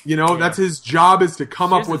it. That's his job, is to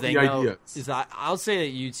come up with the ideas. I'll say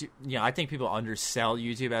that YouTube, I think people undersell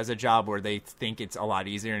YouTube as a job where they think it's a lot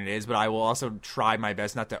easier than it is, but I will also try my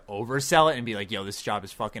best not to oversell it and be like, yo, this job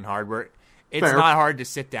is fucking hard. Where it's not hard to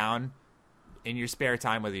sit down in your spare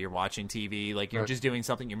time, whether you're watching TV, like you're just doing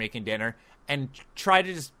something, you're making dinner, and try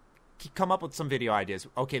to just come up with some video ideas.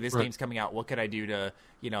 Okay, this game's coming out. What could I do to,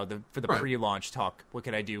 for the pre-launch talk? What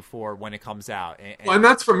could I do for when it comes out? And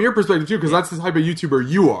that's from your perspective too, because that's the type of YouTuber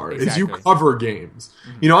you are. Exactly. Is you cover games.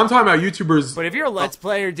 I'm talking about YouTubers. But if you're a Let's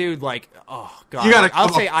Player, dude, like, oh god, you gotta.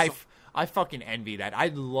 I'll say I fucking envy that.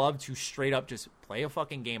 I'd love to straight up just play a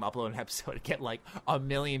fucking game, upload an episode, and get like 1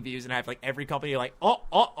 million views, and have like every company like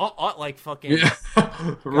like fucking. Yeah.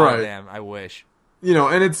 Right. Damn, I wish.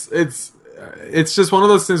 And it's just one of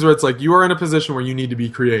those things where it's like you are in a position where you need to be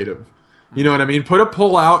creative. You know what I mean? Put a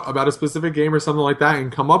poll out about a specific game or something like that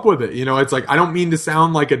and come up with it. It's like, I don't mean to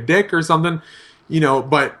sound like a dick or something,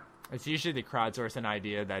 but... It's usually the crowdsource an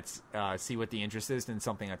idea that's see what the interest is and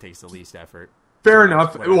something that takes the least effort. Fair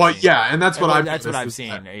enough. Well, yeah, and that's what I've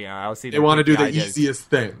seen. I'll see. They want to do the easiest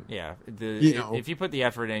thing. Yeah, if you put the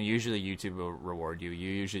effort in, usually YouTube will reward you. You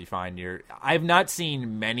usually find I've not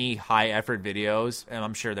seen many high effort videos, and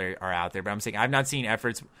I'm sure they are out there. But I'm saying I've not seen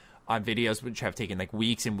efforts on videos which have taken like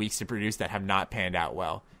weeks and weeks to produce that have not panned out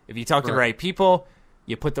well. If you talk to the right people,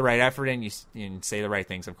 you put the right effort in, you say the right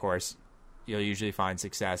things. Of course, you'll usually find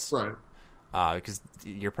success. Right. Because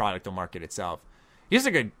your product will market itself. Here's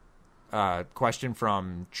a good. Question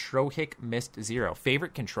from Trohic Mist Zero.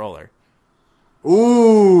 Favorite controller?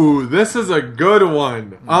 Ooh, this is a good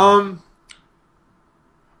one.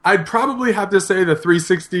 I'd probably have to say the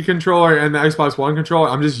 360 controller and the Xbox One controller.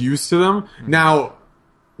 I'm just used to them. Now,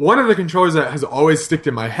 one of the controllers that has always stuck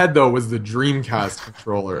in my head though was the Dreamcast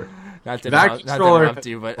controller. That controller, not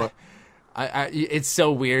to but it's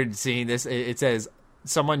so weird seeing this. It says.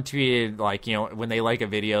 Someone tweeted, like, when they like a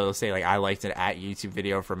video, they'll say, like, I liked it at YouTube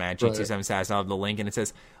video for G27 Sass. I'll have the link, and it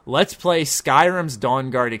says, let's play Skyrim's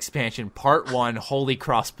Dawnguard expansion, part 1, Holy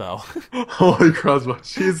Crossbow. Holy Crossbow.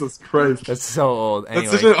 Jesus Christ. That's so old.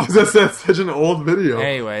 Anyway. That's such an old video.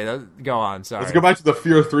 Anyway, go on, sorry. Let's go back to the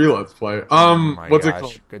Fear 3 Let's Play. What's it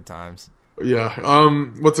called? Good times. Yeah.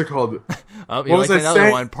 What's it called? What was another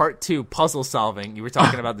one? Part 2, puzzle solving. You were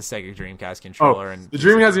talking about the Sega Dreamcast controller. The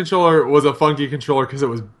Dreamcast controller was a funky controller because it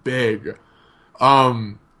was big.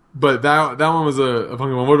 But that one was a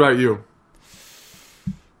funky one. What about you?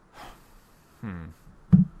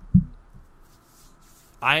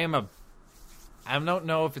 I don't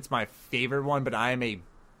know if it's my favorite one, but I am a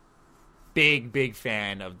big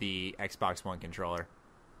fan of the Xbox One controller.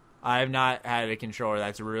 I have not had a controller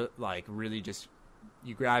that's really just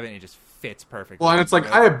you grab it and it just fits perfectly. Well, and it's like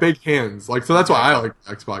I have big hands, like so that's why I like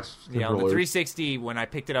Xbox controllers. Yeah, the 360 when I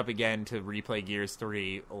picked it up again to replay Gears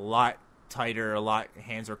 3, a lot tighter,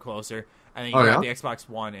 hands are closer. And then you grab the Xbox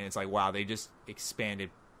One and it's like wow, they just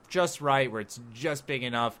expanded just right where it's just big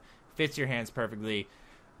enough, fits your hands perfectly.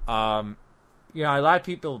 A lot of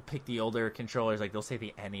people pick the older controllers, like they'll say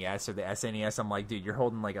the NES or the SNES. I'm like, dude, you're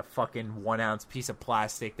holding like a fucking 1 ounce piece of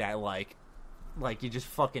plastic that like you just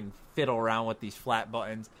fucking fiddle around with these flat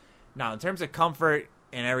buttons. Now, in terms of comfort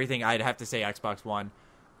and everything, I'd have to say Xbox One.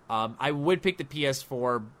 I would pick the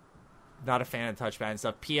PS4. Not a fan of touchpad and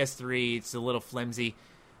stuff. PS3, it's a little flimsy.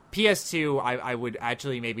 PS2, I would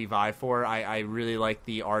actually maybe vie for. I really like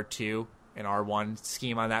the R2 and R1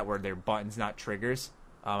 scheme on that, where they're buttons, not triggers.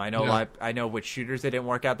 I know which shooters they didn't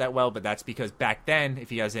work out that well, but that's because back then,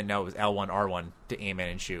 if you guys didn't know, it was L1, R1 to aim in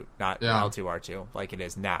and shoot, not L2, R2 like it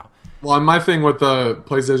is now. Well, and my thing with the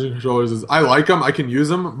PlayStation controllers is I like them, I can use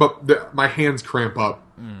them, but my hands cramp up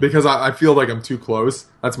because I feel like I'm too close.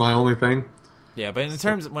 That's my only thing. Yeah, but in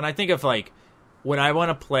terms, when I think of like, when I want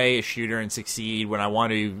to play a shooter and succeed, when I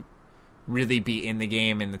want to really be in the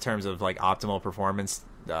game in the terms of like optimal performance,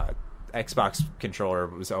 Xbox controller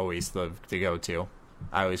was always the go-to.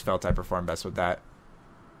 I always felt I performed best with that.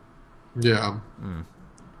 Yeah.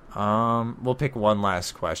 We'll pick one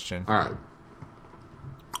last question. All right.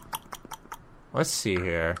 Let's see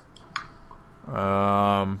here.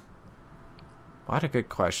 A lot of good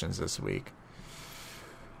questions this week.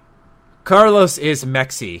 Carlos is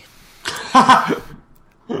Mexi.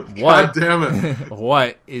 God damn it.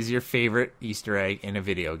 What is your favorite Easter egg in a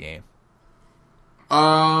video game?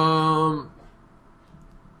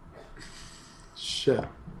 Shit.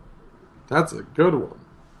 That's a good one.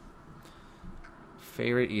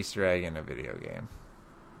 Favorite Easter egg in a video game?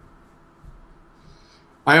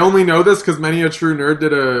 I only know this because Many a True Nerd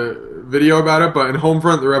did a video about it, but in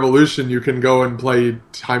Homefront: The Revolution, you can go and play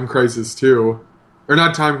Time Crisis 2. Or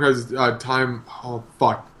not Time Crisis, oh,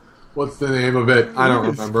 fuck. What's the name of it? I don't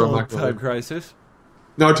remember. I'm not Time Crisis?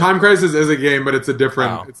 No, Time Crisis is a game, but it's a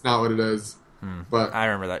different, it's not what it is. But I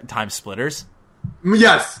remember that. Time Splitters?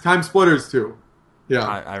 Yes, Time Splitters too. Yeah.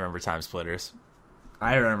 I remember Time Splitters.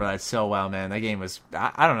 I remember that so well, man. That game was,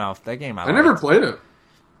 I don't know, that game I never played it.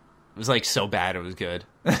 It was like so bad it was good.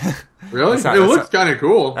 Really? It looks kind of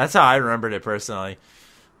cool. That's how I remembered it personally.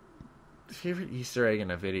 Favorite Easter egg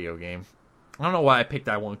in a video game? I don't know why I picked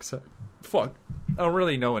that one, because I don't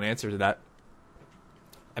really know an answer to that.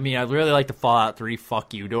 I mean, I really like the Fallout 3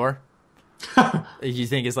 fuck you door. You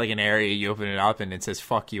think it's like an area, you open it up and it says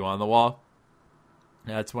fuck you on the wall.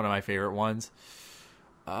 That's one of my favorite ones.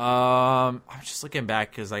 I'm just looking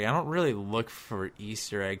back because like I don't really look for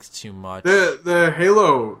Easter eggs too much. The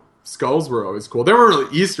Halo skulls were always cool. They weren't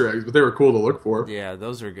really Easter eggs, but they were cool to look for. Yeah,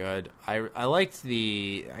 those are good. I liked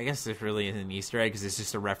I guess it really isn't an Easter egg because it's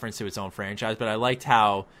just a reference to its own franchise, but I liked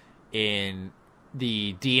how in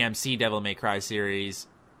the DMC Devil May Cry series,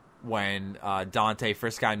 when Dante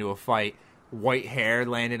first got into a fight, white hair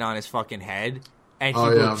landed on his fucking head. And he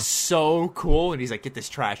looked so cool, and he's like, get this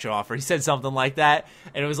trash off, or he said something like that,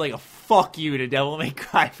 and it was like a fuck you to Devil May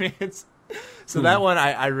Cry fans. So that one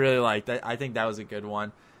I really liked. I think that was a good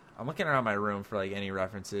one. I'm looking around my room for like any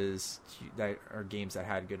references that are games that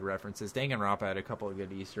had good references. Danganronpa had a couple of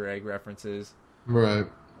good Easter egg references. Right.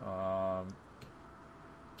 I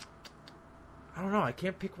don't know. I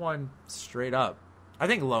can't pick one straight up. I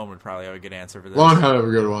think Lone would probably have a good answer for this. Lone had a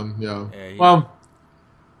good one, yeah.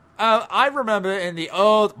 I remember in the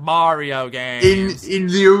old Mario games. In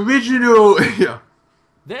the original, yeah.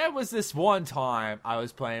 There was this one time I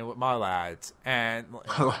was playing with my lads, and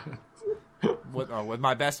with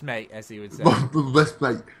my best mate, as he would say. Best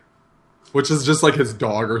mate. Which is just like his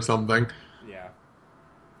dog or something. Yeah.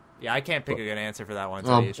 Yeah, I can't pick a good answer for that one.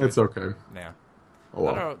 It's okay. Yeah. Oh,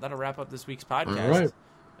 well. That'll wrap up this week's podcast. All right.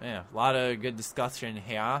 Yeah, a lot of good discussion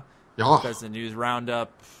here. Yeah. Because the news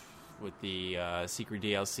roundup with the Secret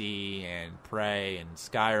DLC and Prey and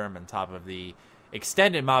Skyrim on top of the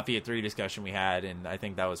extended Mafia 3 discussion we had, and I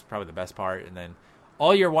think that was probably the best part. And then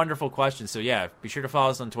all your wonderful questions. So yeah, be sure to follow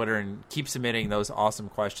us on Twitter and keep submitting those awesome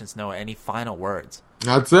questions. Noah, any final words?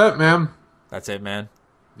 That's it, man. That's it, man.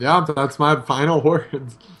 Yeah, that's my final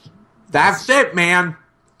words. That's it, man.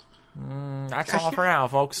 That's all for now,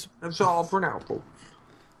 folks. That's all for now, folks.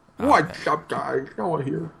 What's up, guys? Go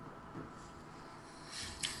here.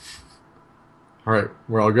 All right,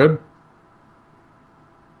 we're all good?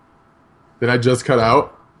 Did I just cut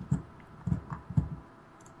out?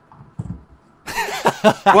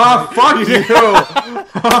 Well, fuck you!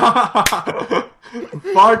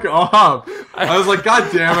 Fuck off! I was like,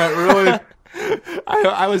 God damn it, really?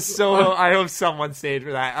 I was so. I hope someone stayed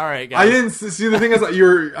for that. All right, guys. I didn't see the thing is that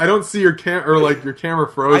I don't see your your camera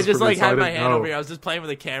froze. I just for me, had so my hand over here. I was just playing with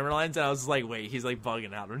the camera lens, and I was like, wait, he's like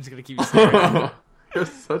bugging out. I'm just gonna keep staring at him. You're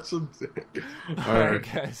such a dick. All right,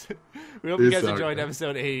 guys. We hope you guys enjoyed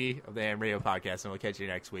episode 80 of the Ham Radio Podcast, and we'll catch you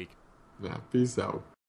next week. Yeah, peace out.